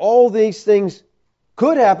realize that all these things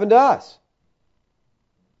could happen to us.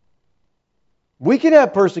 We can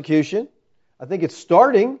have persecution. I think it's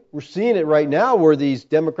starting. We're seeing it right now where these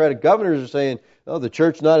Democratic governors are saying, oh, the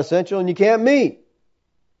church is not essential and you can't meet.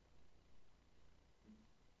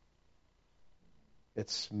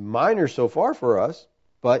 It's minor so far for us.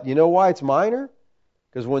 But you know why it's minor?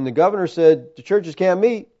 Because when the governor said the churches can't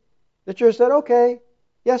meet, the church said, okay,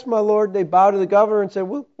 yes, my Lord. They bowed to the governor and said,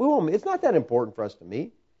 we won't meet. It's not that important for us to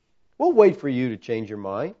meet. We'll wait for you to change your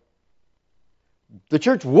mind. The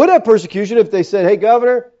church would have persecution if they said, hey,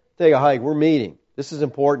 governor, take a hike. We're meeting. This is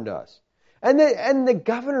important to us. And the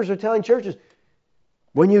governors are telling churches,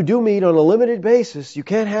 when you do meet on a limited basis, you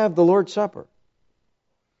can't have the Lord's Supper.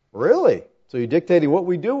 Really? So you're dictating what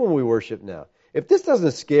we do when we worship now. If this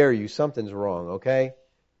doesn't scare you, something's wrong, okay?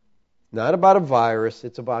 Not about a virus,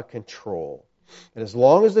 it's about control. And as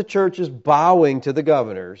long as the church is bowing to the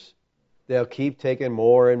governors, they'll keep taking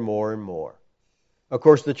more and more and more. Of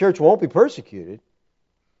course, the church won't be persecuted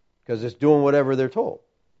because it's doing whatever they're told.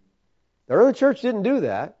 The early church didn't do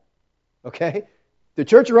that, okay? The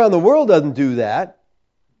church around the world doesn't do that.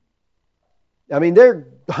 I mean, they're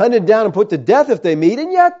hunted down and put to death if they meet,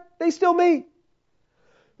 and yet they still meet.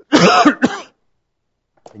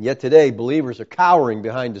 And yet today, believers are cowering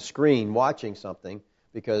behind a screen watching something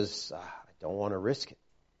because I don't want to risk it.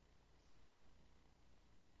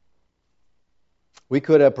 We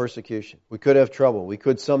could have persecution. We could have trouble. We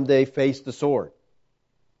could someday face the sword.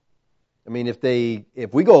 I mean,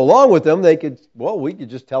 if we go along with them, we could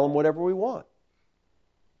just tell them whatever we want.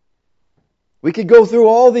 We could go through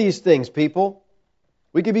all these things, people.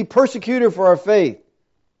 We could be persecuted for our faith.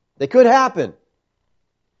 They could happen.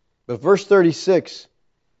 But verse 36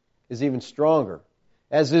 is even stronger.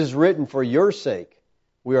 As it is written, for your sake,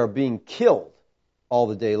 we are being killed all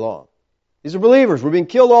the day long. These are believers. We're being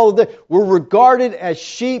killed all the day. We're regarded as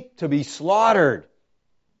sheep to be slaughtered.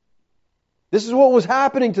 This is what was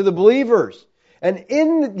happening to the believers. And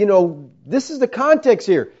this is the context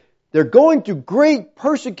here. They're going through great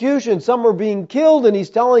persecution. Some are being killed, and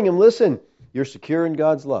he's telling them, listen, you're secure in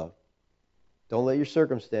God's love. Don't let your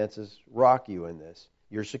circumstances rock you in this.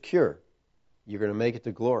 You're secure. You're going to make it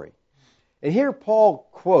to glory. And here Paul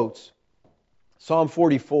quotes Psalm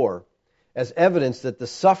 44 as evidence that the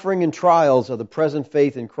suffering and trials of the present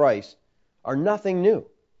faith in Christ are nothing new.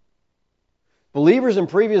 Believers in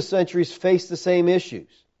previous centuries faced the same issues.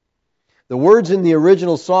 The words in the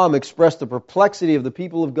original psalm express the perplexity of the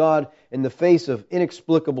people of God in the face of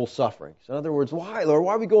inexplicable sufferings. In other words, why, Lord?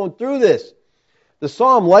 Why are we going through this? The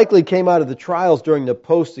psalm likely came out of the trials during the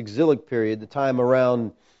post-exilic period, the time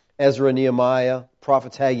around Ezra, Nehemiah,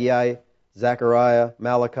 prophets Haggai, Zechariah,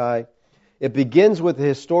 Malachi. It begins with a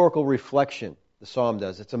historical reflection, the psalm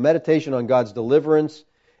does. It's a meditation on God's deliverance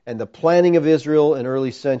and the planning of Israel in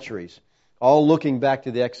early centuries, all looking back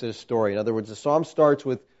to the Exodus story. In other words, the psalm starts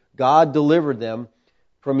with God delivered them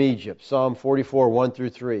from Egypt, Psalm 44, 1 through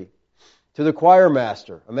 3. To the choir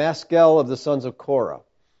master, a maskell of the sons of Korah,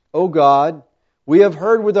 O God, we have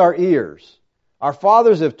heard with our ears. Our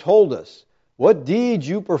fathers have told us what deeds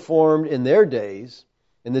you performed in their days,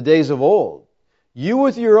 in the days of old. You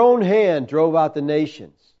with your own hand drove out the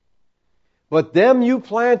nations. But them you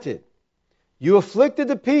planted. You afflicted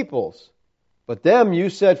the peoples, but them you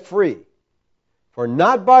set free. For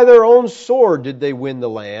not by their own sword did they win the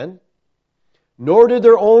land, nor did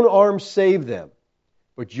their own arm save them,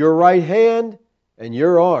 but your right hand and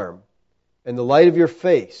your arm and the light of your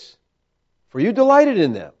face. For you delighted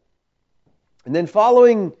in them. And then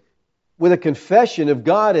following with a confession of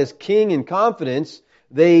God as King in confidence,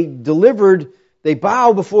 they delivered they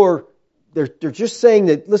bow before, they're just saying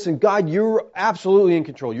that, listen, God, you're absolutely in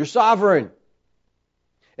control. You're sovereign.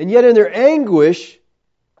 And yet in their anguish,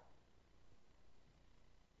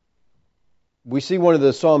 we see one of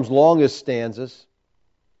the Psalm's longest stanzas.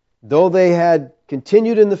 Though they had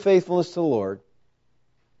continued in the faithfulness to the Lord,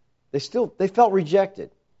 they felt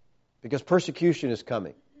rejected because persecution is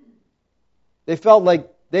coming. They felt like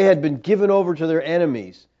they had been given over to their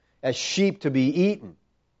enemies as sheep to be eaten.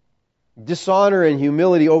 Dishonor and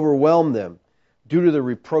humility overwhelmed them due to the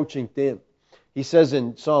reproaching them. He says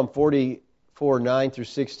in Psalm 44, 9 through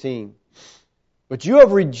 16, "But you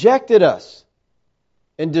have rejected us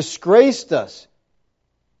and disgraced us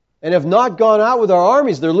and have not gone out with our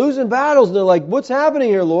armies." They're losing battles and they're like, what's happening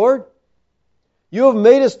here, Lord? You have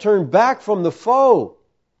made us turn back from the foe.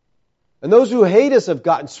 And those who hate us have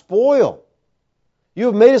gotten spoil. You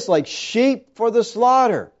have made us like sheep for the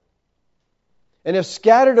slaughter and have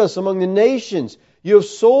scattered us among the nations. You have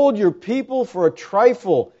sold your people for a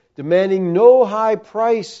trifle, demanding no high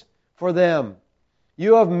price for them.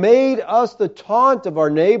 You have made us the taunt of our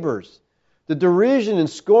neighbors, the derision and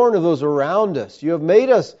scorn of those around us. You have made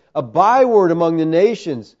us a byword among the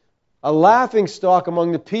nations, a laughingstock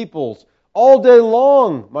among the peoples. All day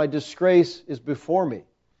long my disgrace is before me,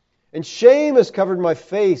 and shame has covered my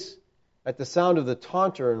face at the sound of the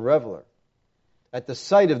taunter and reveler, at the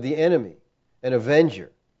sight of the enemy and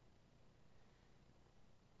avenger.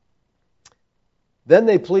 Then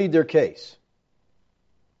they plead their case.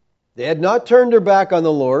 They had not turned their back on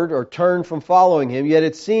the Lord or turned from following Him, yet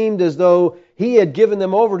it seemed as though He had given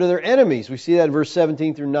them over to their enemies. We see that in verse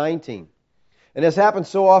 17 through 19. And as happens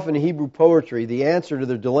so often in Hebrew poetry, the answer to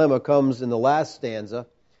their dilemma comes in the last stanza,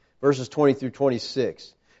 verses 20 through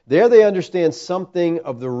 26. There they understand something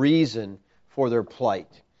of the reason for their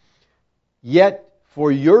plight. Yet,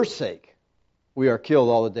 for your sake, we are killed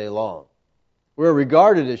all the day long. We are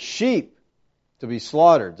regarded as sheep to be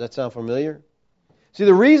slaughtered. Does that sound familiar? See,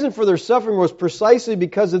 the reason for their suffering was precisely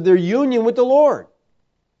because of their union with the Lord.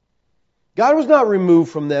 God was not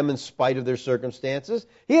removed from them in spite of their circumstances.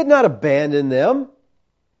 He had not abandoned them.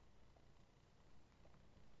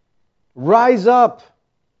 Rise up.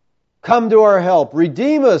 Come to our help.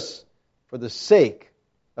 Redeem us for the sake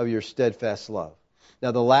of your steadfast love.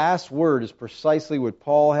 Now, the last word is precisely what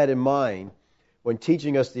Paul had in mind when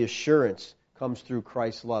teaching us the assurance comes through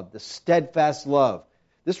Christ's love, the steadfast love.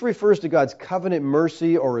 This refers to God's covenant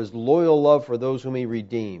mercy or His loyal love for those whom He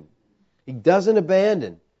redeemed. He doesn't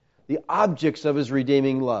abandon the objects of His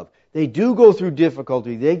redeeming love. They do go through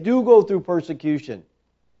difficulty. They do go through persecution.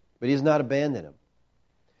 But He has not abandoned them.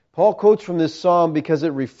 Paul quotes from this psalm because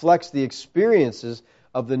it reflects the experiences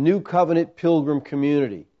of the New Covenant pilgrim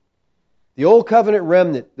community. The Old Covenant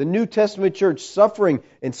remnant, the New Testament church, suffering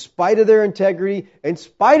in spite of their integrity, in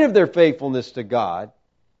spite of their faithfulness to God,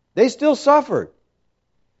 they still suffered.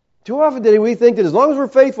 Too often today we think that as long as we're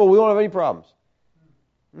faithful, we won't have any problems.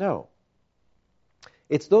 No.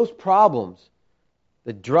 It's those problems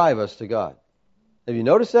that drive us to God. Have you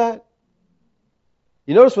noticed that?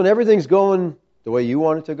 You notice when everything's going the way you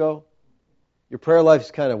want it to go, your prayer life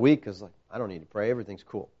is kind of weak because, like, I don't need to pray, everything's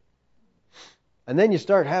cool. And then you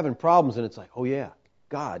start having problems and it's like, oh yeah,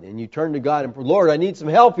 God. And you turn to God and, Lord, I need some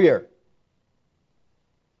help here.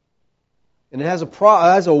 And it has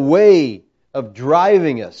a way of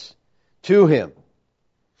driving us to Him.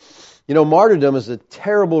 You know, martyrdom is a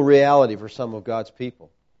terrible reality for some of God's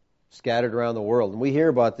people scattered around the world. And we hear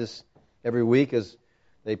about this every week as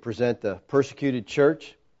they present the persecuted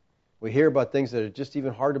church. We hear about things that are just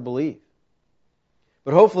even hard to believe.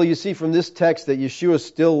 But hopefully you see from this text that Yeshua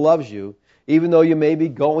still loves you, even though you may be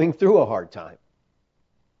going through a hard time.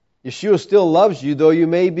 Yeshua still loves you, though you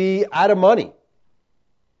may be out of money.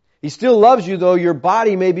 He still loves you, though your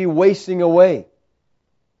body may be wasting away.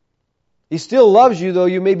 He still loves you, though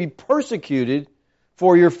you may be persecuted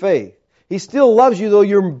for your faith. He still loves you, though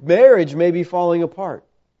your marriage may be falling apart.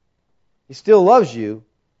 He still loves you,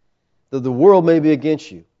 though the world may be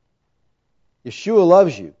against you. Yeshua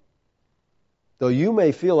loves you, though you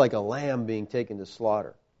may feel like a lamb being taken to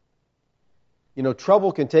slaughter. You know,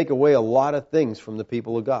 trouble can take away a lot of things from the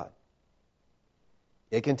people of God.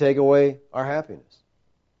 It can take away our happiness.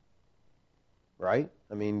 Right?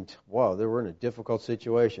 I mean, wow, they were in a difficult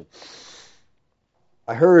situation.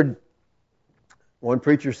 I heard one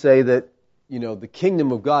preacher say that, you know, the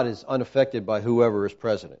kingdom of God is unaffected by whoever is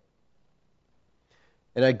president.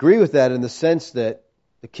 And I agree with that in the sense that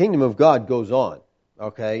the kingdom of God goes on.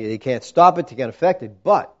 Okay? They can't stop it, they can't affect it.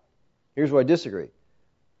 But, here's where I disagree.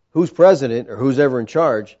 Who's president or who's ever in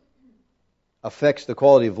charge affects the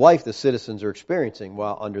quality of life the citizens are experiencing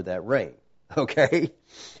while under that reign. Okay?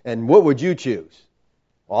 And what would you choose?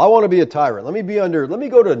 Well, I want to be a tyrant. Let me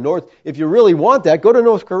go to North, if you really want that, go to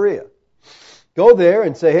North Korea. Go there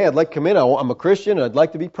and say, hey, I'd like to come in. I'm a Christian and I'd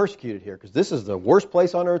like to be persecuted here because this is the worst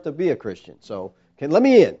place on earth to be a Christian. So let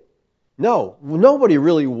me in. No, nobody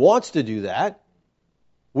really wants to do that.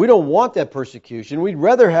 We don't want that persecution. We'd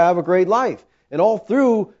rather have a great life. And all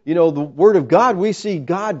through, the Word of God, we see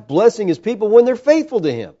God blessing His people when they're faithful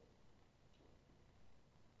to Him.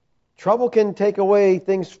 Trouble can take away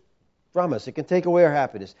things from us. It can take away our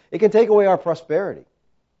happiness. It can take away our prosperity.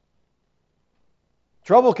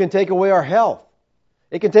 Trouble can take away our health.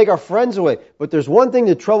 It can take our friends away. But there's one thing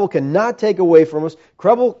that trouble cannot take away from us.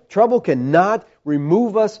 Trouble cannot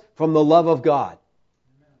remove us from the love of God,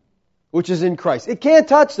 which is in Christ. It can't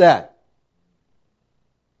touch that.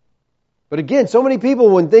 But again, so many people,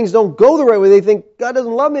 when things don't go the right way, they think God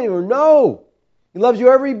doesn't love me anymore. No! He loves you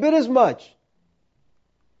every bit as much.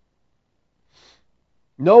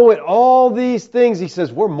 Know in all these things, He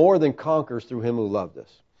says, we're more than conquerors through Him who loved us.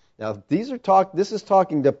 Now, this is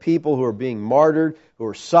talking to people who are being martyred, who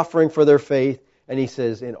are suffering for their faith, and He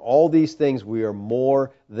says, in all these things, we are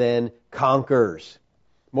more than conquerors.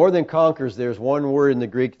 More than conquerors, there's one word in the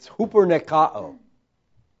Greek, it's hupernikao.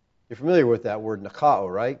 You're familiar with that word,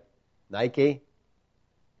 nikao, right? Nike,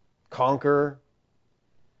 conquer.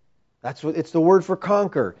 It's the word for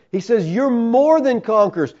conquer. He says, you're more than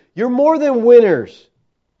conquerors. You're more than winners.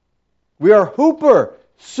 We are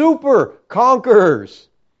super conquerors.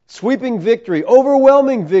 Sweeping victory,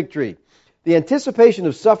 overwhelming victory. The anticipation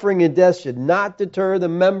of suffering and death should not deter the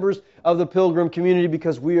members of the pilgrim community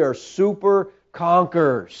because we are super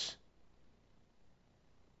conquerors.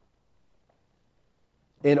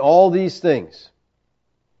 In all these things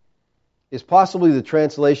is possibly the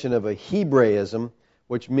translation of a Hebraism,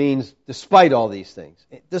 which means despite all these things.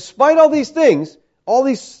 Despite all these things, all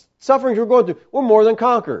these sufferings we're going through, we're more than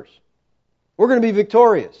conquerors. We're going to be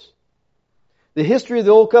victorious. The history of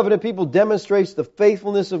the Old Covenant people demonstrates the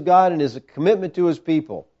faithfulness of God and His commitment to His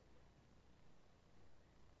people.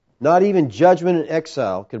 Not even judgment and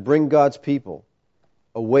exile could bring God's people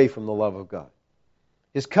away from the love of God.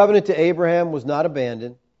 His covenant to Abraham was not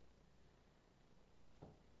abandoned.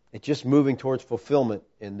 It's just moving towards fulfillment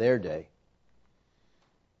in their day.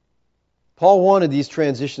 Paul wanted these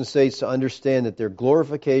transition states to understand that their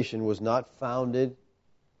glorification was not founded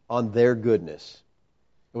on their goodness.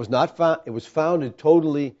 It was founded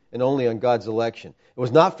totally and only on God's election. It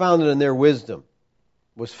was not founded on their wisdom.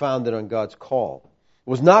 It was founded on God's call. It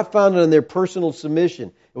was not founded on their personal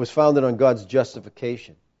submission. It was founded on God's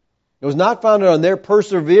justification. It was not founded on their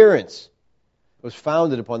perseverance. It was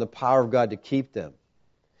founded upon the power of God to keep them.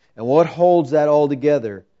 And what holds that all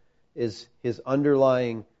together is His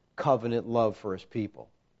underlying covenant love for His people.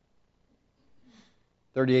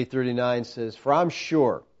 38:39 says, "For I'm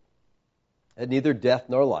sure that neither death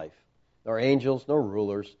nor life, nor angels, nor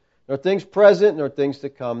rulers, nor things present, nor things to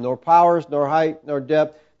come, nor powers, nor height, nor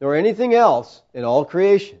depth, nor anything else in all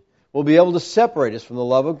creation will be able to separate us from the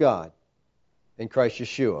love of God in Christ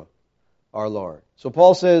Yeshua, our Lord." So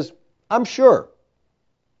Paul says, I'm sure.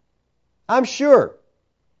 I'm sure.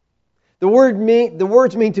 The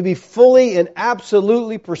words mean to be fully and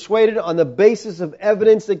absolutely persuaded on the basis of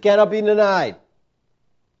evidence that cannot be denied.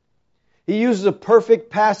 He uses a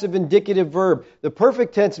perfect passive indicative verb. The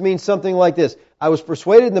perfect tense means something like this. I was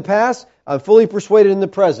persuaded in the past, I'm fully persuaded in the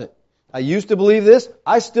present. I used to believe this,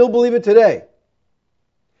 I still believe it today.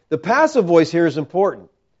 The passive voice here is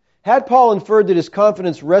important. Had Paul inferred that his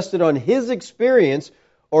confidence rested on his experience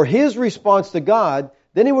or his response to God,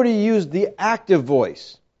 then he would have used the active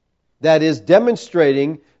voice. That is,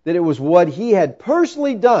 demonstrating that it was what he had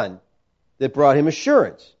personally done that brought him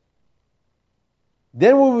assurance.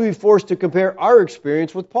 Then we will be forced to compare our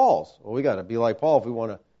experience with Paul's. Well, we got to be like Paul if we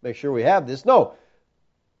want to make sure we have this. No.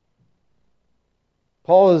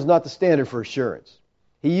 Paul is not the standard for assurance.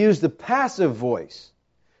 He used the passive voice,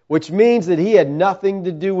 which means that he had nothing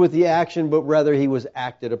to do with the action, but rather he was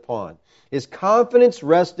acted upon. His confidence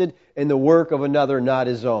rested in the work of another, not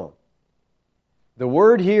his own. The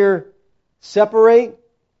word here, separate,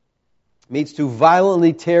 means to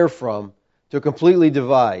violently tear from, to completely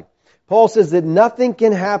divide. Paul says that nothing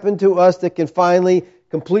can happen to us that can finally,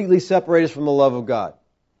 completely separate us from the love of God.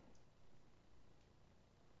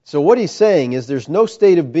 So what he's saying is there's no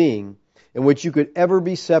state of being in which you could ever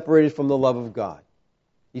be separated from the love of God.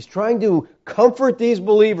 He's trying to comfort these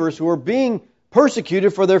believers who are being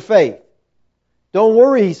persecuted for their faith. Don't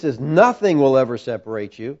worry, he says, nothing will ever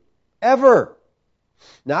separate you. Ever.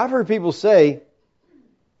 Now, I've heard people say,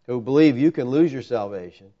 who believe you can lose your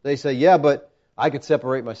salvation. They say, yeah, but I could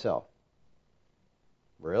separate myself.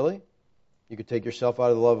 Really? You could take yourself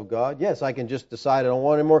out of the love of God. Yes, I can just decide I don't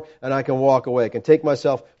want anymore, and I can walk away. I can take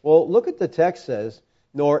myself. Well, look at the text says,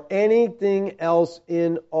 nor anything else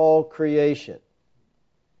in all creation.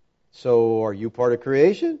 So are you part of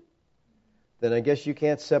creation? Then I guess you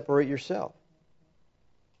can't separate yourself.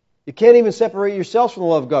 You can't even separate yourself from the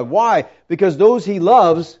love of God. Why? Because those He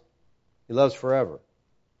loves forever.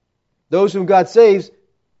 Those whom God saves,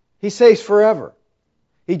 He saves forever.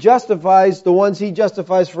 He justifies the ones He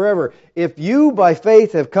justifies forever. If you, by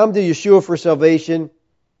faith, have come to Yeshua for salvation,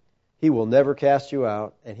 He will never cast you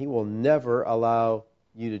out, and He will never allow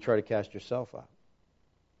you to try to cast yourself out.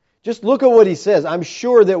 Just look at what He says. I'm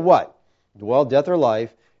sure that what? Well, death or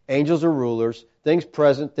life, angels or rulers, things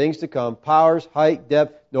present, things to come, powers, height,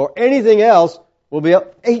 depth, nor anything else will be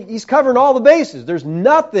up. He's covering all the bases. There's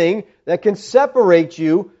nothing that can separate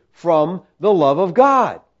you from the love of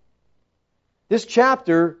God. This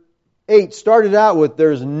chapter 8 started out with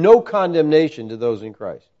there's no condemnation to those in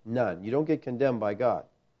Christ. None. You don't get condemned by God.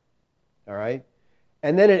 All right?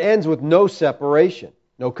 And then it ends with no separation.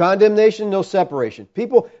 No condemnation, no separation.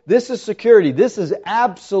 People, this is security. This is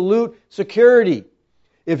absolute security.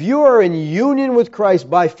 If you are in union with Christ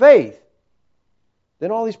by faith,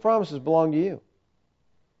 then all these promises belong to you.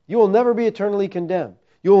 You will never be eternally condemned.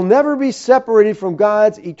 You will never be separated from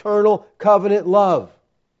God's eternal covenant love.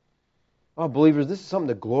 Oh, believers, this is something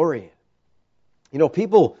to glory in.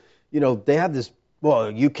 People, they have this, well,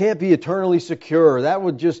 you can't be eternally secure. That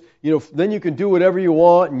would just, then you can do whatever you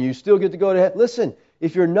want and you still get to go to heaven. Listen,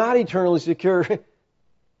 if you're not eternally secure,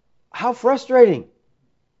 how frustrating.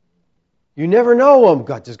 You never know,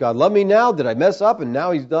 God, does God love me now? Did I mess up and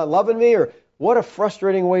now He's not loving me? Or what a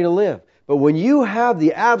frustrating way to live. But when you have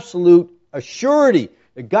the absolute assurity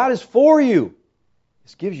that God is for you,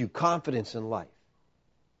 this gives you confidence in life.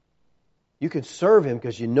 You can serve Him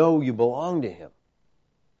because you know you belong to Him.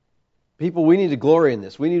 People, we need to glory in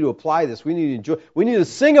this. We need to apply this. We need to enjoy. We need to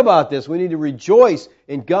sing about this. We need to rejoice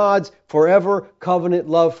in God's forever covenant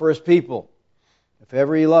love for His people. If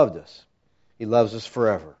ever He loved us, He loves us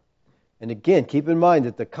forever. And again, keep in mind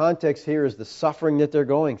that the context here is the suffering that they're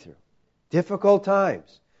going through. Difficult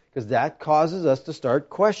times. Because that causes us to start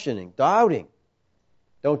questioning, doubting.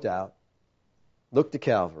 Don't doubt. Look to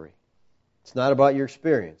Calvary. It's not about your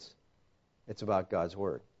experience. It's about God's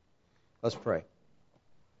Word. Let's pray.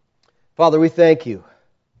 Father, we thank You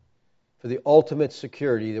for the ultimate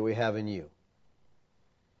security that we have in You.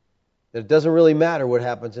 That it doesn't really matter what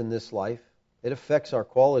happens in this life. It affects our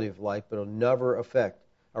quality of life, but it'll never affect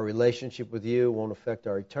our relationship with You. It won't affect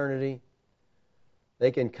our eternity.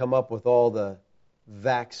 They can come up with all the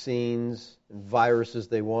vaccines and viruses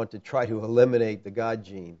they want to try to eliminate the God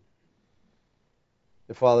gene.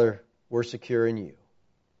 But Father, we're secure in You.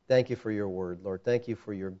 Thank You for Your Word, Lord. Thank You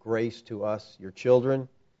for Your grace to us, Your children.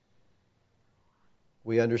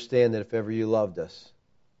 We understand that if ever You loved us,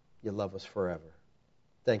 You love us forever.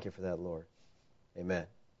 Thank You for that, Lord. Amen.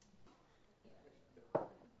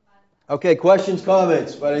 Okay, questions,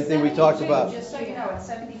 comments about anything we talked about? Just so you know, it's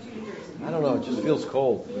 72 degrees. I don't know, it just feels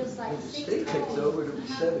cold. Feels like the state takes over to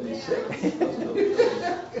 76.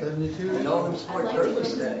 72. And all them smart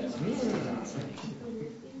thermostats.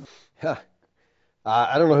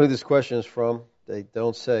 I don't know who this question is from. They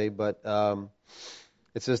don't say, but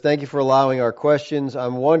it says, thank you for allowing our questions.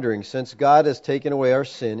 I'm wondering, since God has taken away our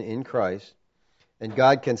sin in Christ, and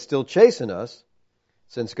God can still chasten us,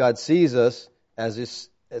 since God sees us as His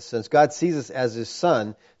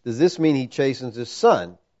Son, does this mean He chastens His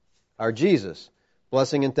Son, our Jesus?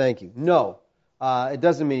 Blessing and thank you. No, it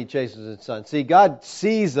doesn't mean He chastens His Son. See, God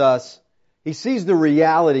sees us. He sees the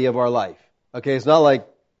reality of our life. Okay, it's not like,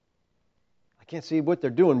 I can't see what they're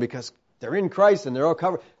doing because they're in Christ and they're all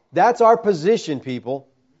covered. That's our position, people.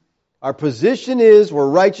 Our position is we're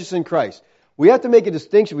righteous in Christ. We have to make a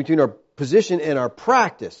distinction between our position and our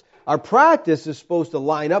practice. Our practice is supposed to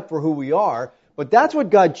line up for who we are, but that's what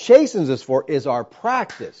God chastens us for, is our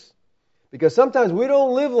practice. Because sometimes we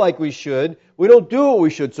don't live like we should. We don't do what we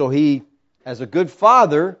should. So He, as a good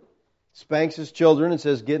father, spanks His children and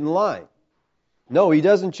says, get in line. No, He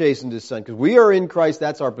doesn't chasten His Son. Because we are in Christ,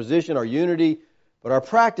 that's our position, our unity. But our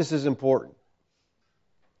practice is important.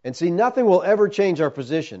 And see, nothing will ever change our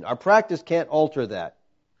position. Our practice can't alter that.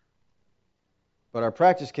 But our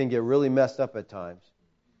practice can get really messed up at times.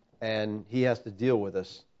 And He has to deal with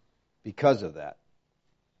us because of that.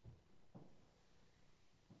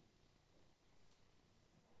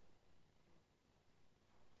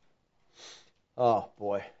 Oh,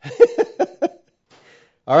 boy.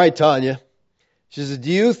 All right, Tanya. She says, do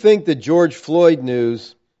you think the George Floyd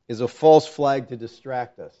news is a false flag to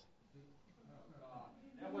distract us?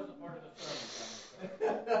 That wasn't part of the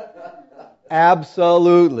sermon.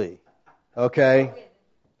 Absolutely. Okay?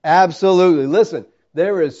 Absolutely. Listen,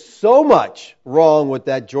 there is so much wrong with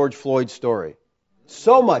that George Floyd story.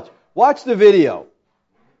 So much. Watch the video.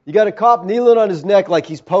 You got a cop kneeling on his neck like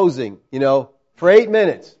he's posing, for 8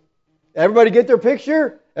 minutes. Everybody get their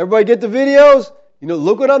picture? Everybody get the videos?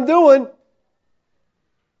 Look what I'm doing.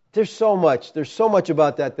 There's so much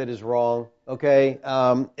about that is wrong, okay?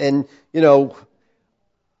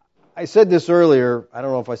 I said this earlier. I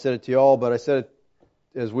don't know if I said it to you all, but I said it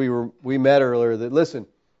as we met earlier, that listen,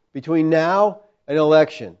 between now and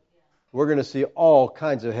election, we're going to see all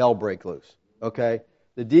kinds of hell break loose, okay?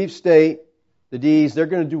 The deep state, the D's, they're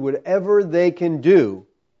going to do whatever they can do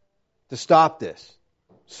to stop this.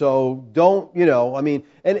 So don't,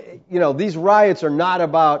 these riots are not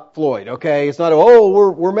about Floyd, okay? It's not,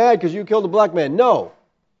 we're mad because you killed a black man. No.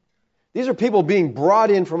 These are people being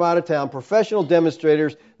brought in from out of town, professional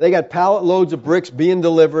demonstrators. They got pallet loads of bricks being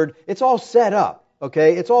delivered. It's all set up,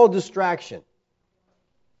 okay? It's all a distraction.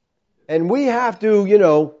 And we have to,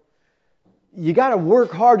 you got to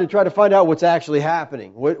work hard to try to find out what's actually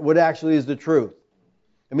happening, what actually is the truth.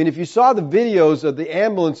 I mean, if you saw the videos of the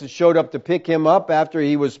ambulance that showed up to pick him up after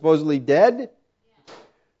he was supposedly dead,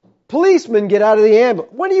 policemen get out of the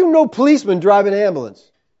ambulance. When do you know policemen drive an ambulance?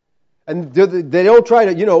 And they don't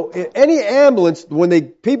try to, any ambulance, when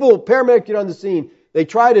paramedics get on the scene, they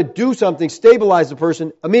try to do something, stabilize the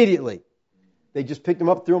person immediately. They just picked him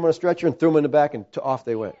up, threw him on a stretcher, and threw him in the back, and off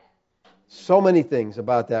they went. So many things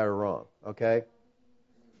about that are wrong, okay?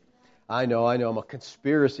 I know, I'm a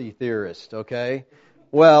conspiracy theorist, okay?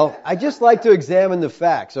 Well, I just like to examine the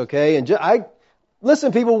facts, okay? And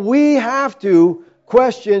listen, people, we have to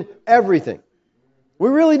question everything. We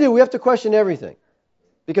really do. We have to question everything.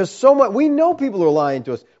 Because so much, we know people are lying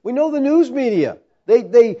to us. We know the news media. I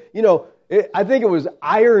think it was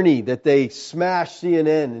irony that they smashed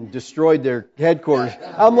CNN and destroyed their headquarters.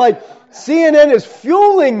 I'm like, CNN is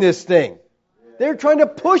fueling this thing. They're trying to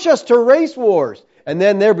push us to race wars. And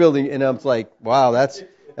then they're building, and I'm like, wow,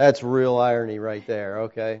 that's real irony right there,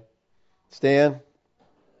 okay? Stan?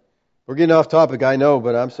 We're getting off topic, I know,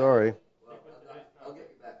 but I'm sorry. I'll get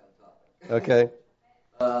you back on topic. Okay.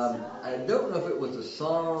 I don't know if it was a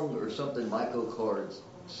song or something Michael Kors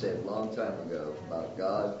said a long time ago about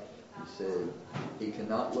God. He said, He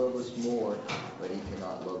cannot love us more, but He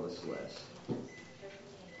cannot love us less.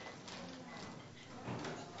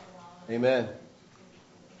 Amen.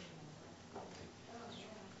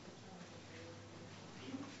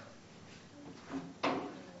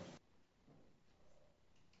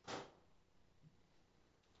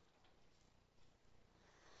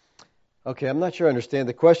 Okay, I'm not sure I understand.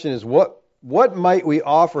 The question is, what might we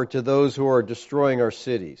offer to those who are destroying our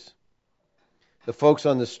cities? The folks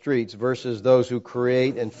on the streets versus those who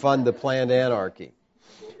create and fund the planned anarchy.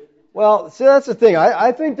 Well, see, that's the thing.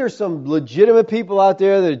 I think there's some legitimate people out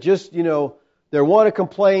there that just, they want to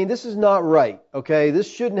complain. This is not right, okay? This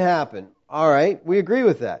shouldn't happen. All right, we agree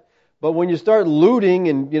with that. But when you start looting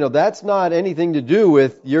and, that's not anything to do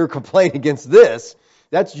with your complaint against this.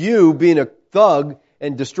 That's you being a thug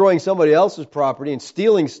and destroying somebody else's property and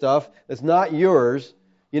stealing stuff that's not yours,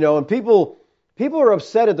 and people are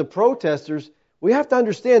upset at the protesters. We have to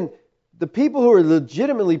understand the people who are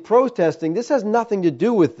legitimately protesting, this has nothing to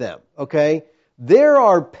do with them, okay? There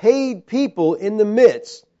are paid people in the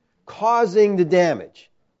midst causing the damage,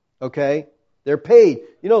 okay? They're paid.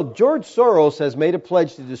 George Soros has made a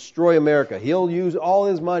pledge to destroy America. He'll use all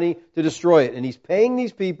his money to destroy it, and he's paying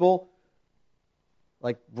these people.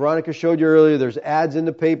 Like Veronica showed you earlier, there's ads in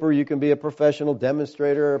the paper. You can be a professional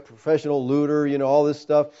demonstrator, a professional looter, all this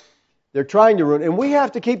stuff. They're trying to ruin. And we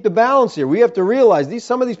have to keep the balance here. We have to realize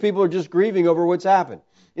some of these people are just grieving over what's happened.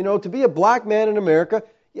 To be a black man in America,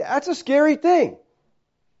 yeah, that's a scary thing.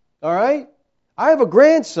 All right? I have a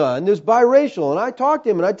grandson who's biracial, and I talk to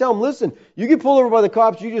him, and I tell him, listen, you get pulled over by the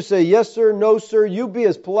cops, you just say, yes, sir, no, sir. You be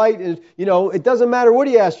as polite as, it doesn't matter what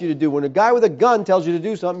he asks you to do. When a guy with a gun tells you to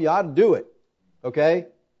do something, you ought to do it. Okay?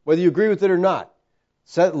 Whether you agree with it or not.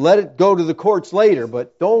 Let it go to the courts later,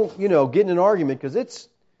 but don't, get in an argument because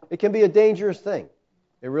it can be a dangerous thing.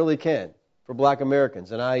 It really can for black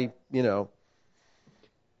Americans. And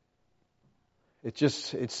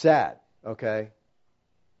it's sad, okay?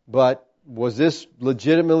 But was this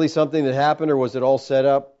legitimately something that happened or was it all set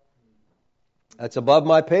up? That's above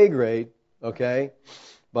my pay grade, okay?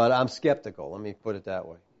 But I'm skeptical, let me put it that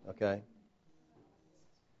way, okay?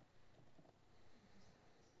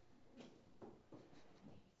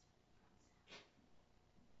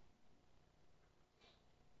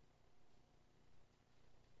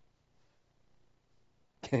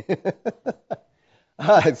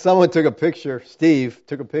 Someone took a picture, Steve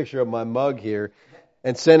took a picture of my mug here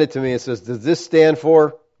and sent it to me and says, does this stand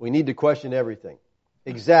for, we need to question everything?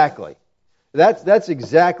 Exactly. That's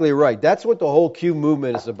exactly right. That's what the whole Q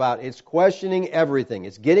movement is about. It's questioning everything.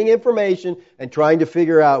 It's getting information and trying to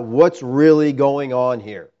figure out what's really going on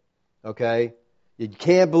here. Okay? You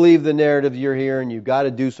can't believe the narrative you're hearing. You've got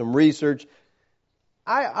to do some research.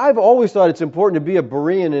 I've always thought it's important to be a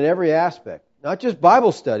Berean in every aspect. Not just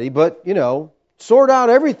Bible study, but, sort out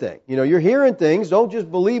everything. You're hearing things. Don't just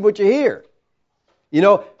believe what you hear.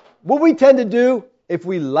 What we tend to do, if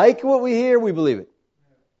we like what we hear, we believe it.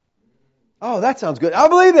 Oh, that sounds good. I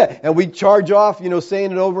believe that. And we charge off,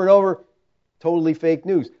 saying it over and over. Totally fake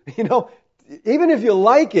news. Even if you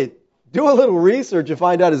like it, do a little research and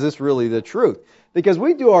find out, is this really the truth? Because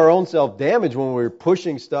we do our own self-damage when we're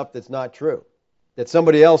pushing stuff that's not true. That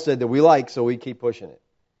somebody else said that we like, so we keep pushing it.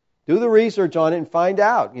 Do the research on it and find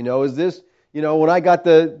out. Is this, when I got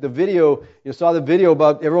the video, saw the video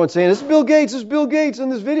about everyone saying, this is Bill Gates in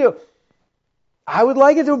this video. I would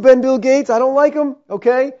like it to have been Bill Gates. I don't like him,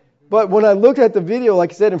 okay? But when I looked at the video,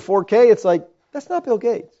 like I said, in 4K, it's like, that's not Bill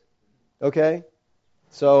Gates. Okay?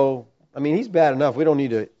 So, he's bad enough. We don't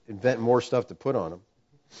need to invent more stuff to put on him.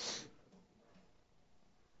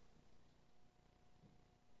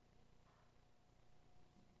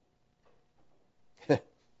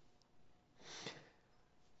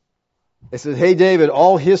 It says, hey David,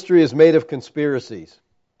 all history is made of conspiracies.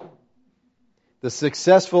 The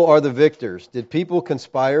successful are the victors. Did people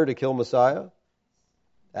conspire to kill Messiah?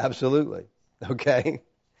 Absolutely. Okay?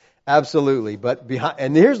 Absolutely.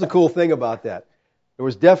 And here's the cool thing about that. There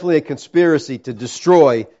was definitely a conspiracy to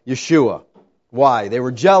destroy Yeshua. Why? They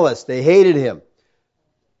were jealous. They hated him.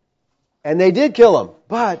 And they did kill him.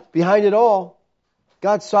 But behind it all,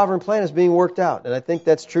 God's sovereign plan is being worked out. And I think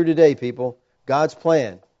that's true today, people. God's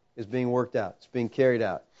plan is being worked out. It's being carried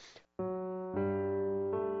out.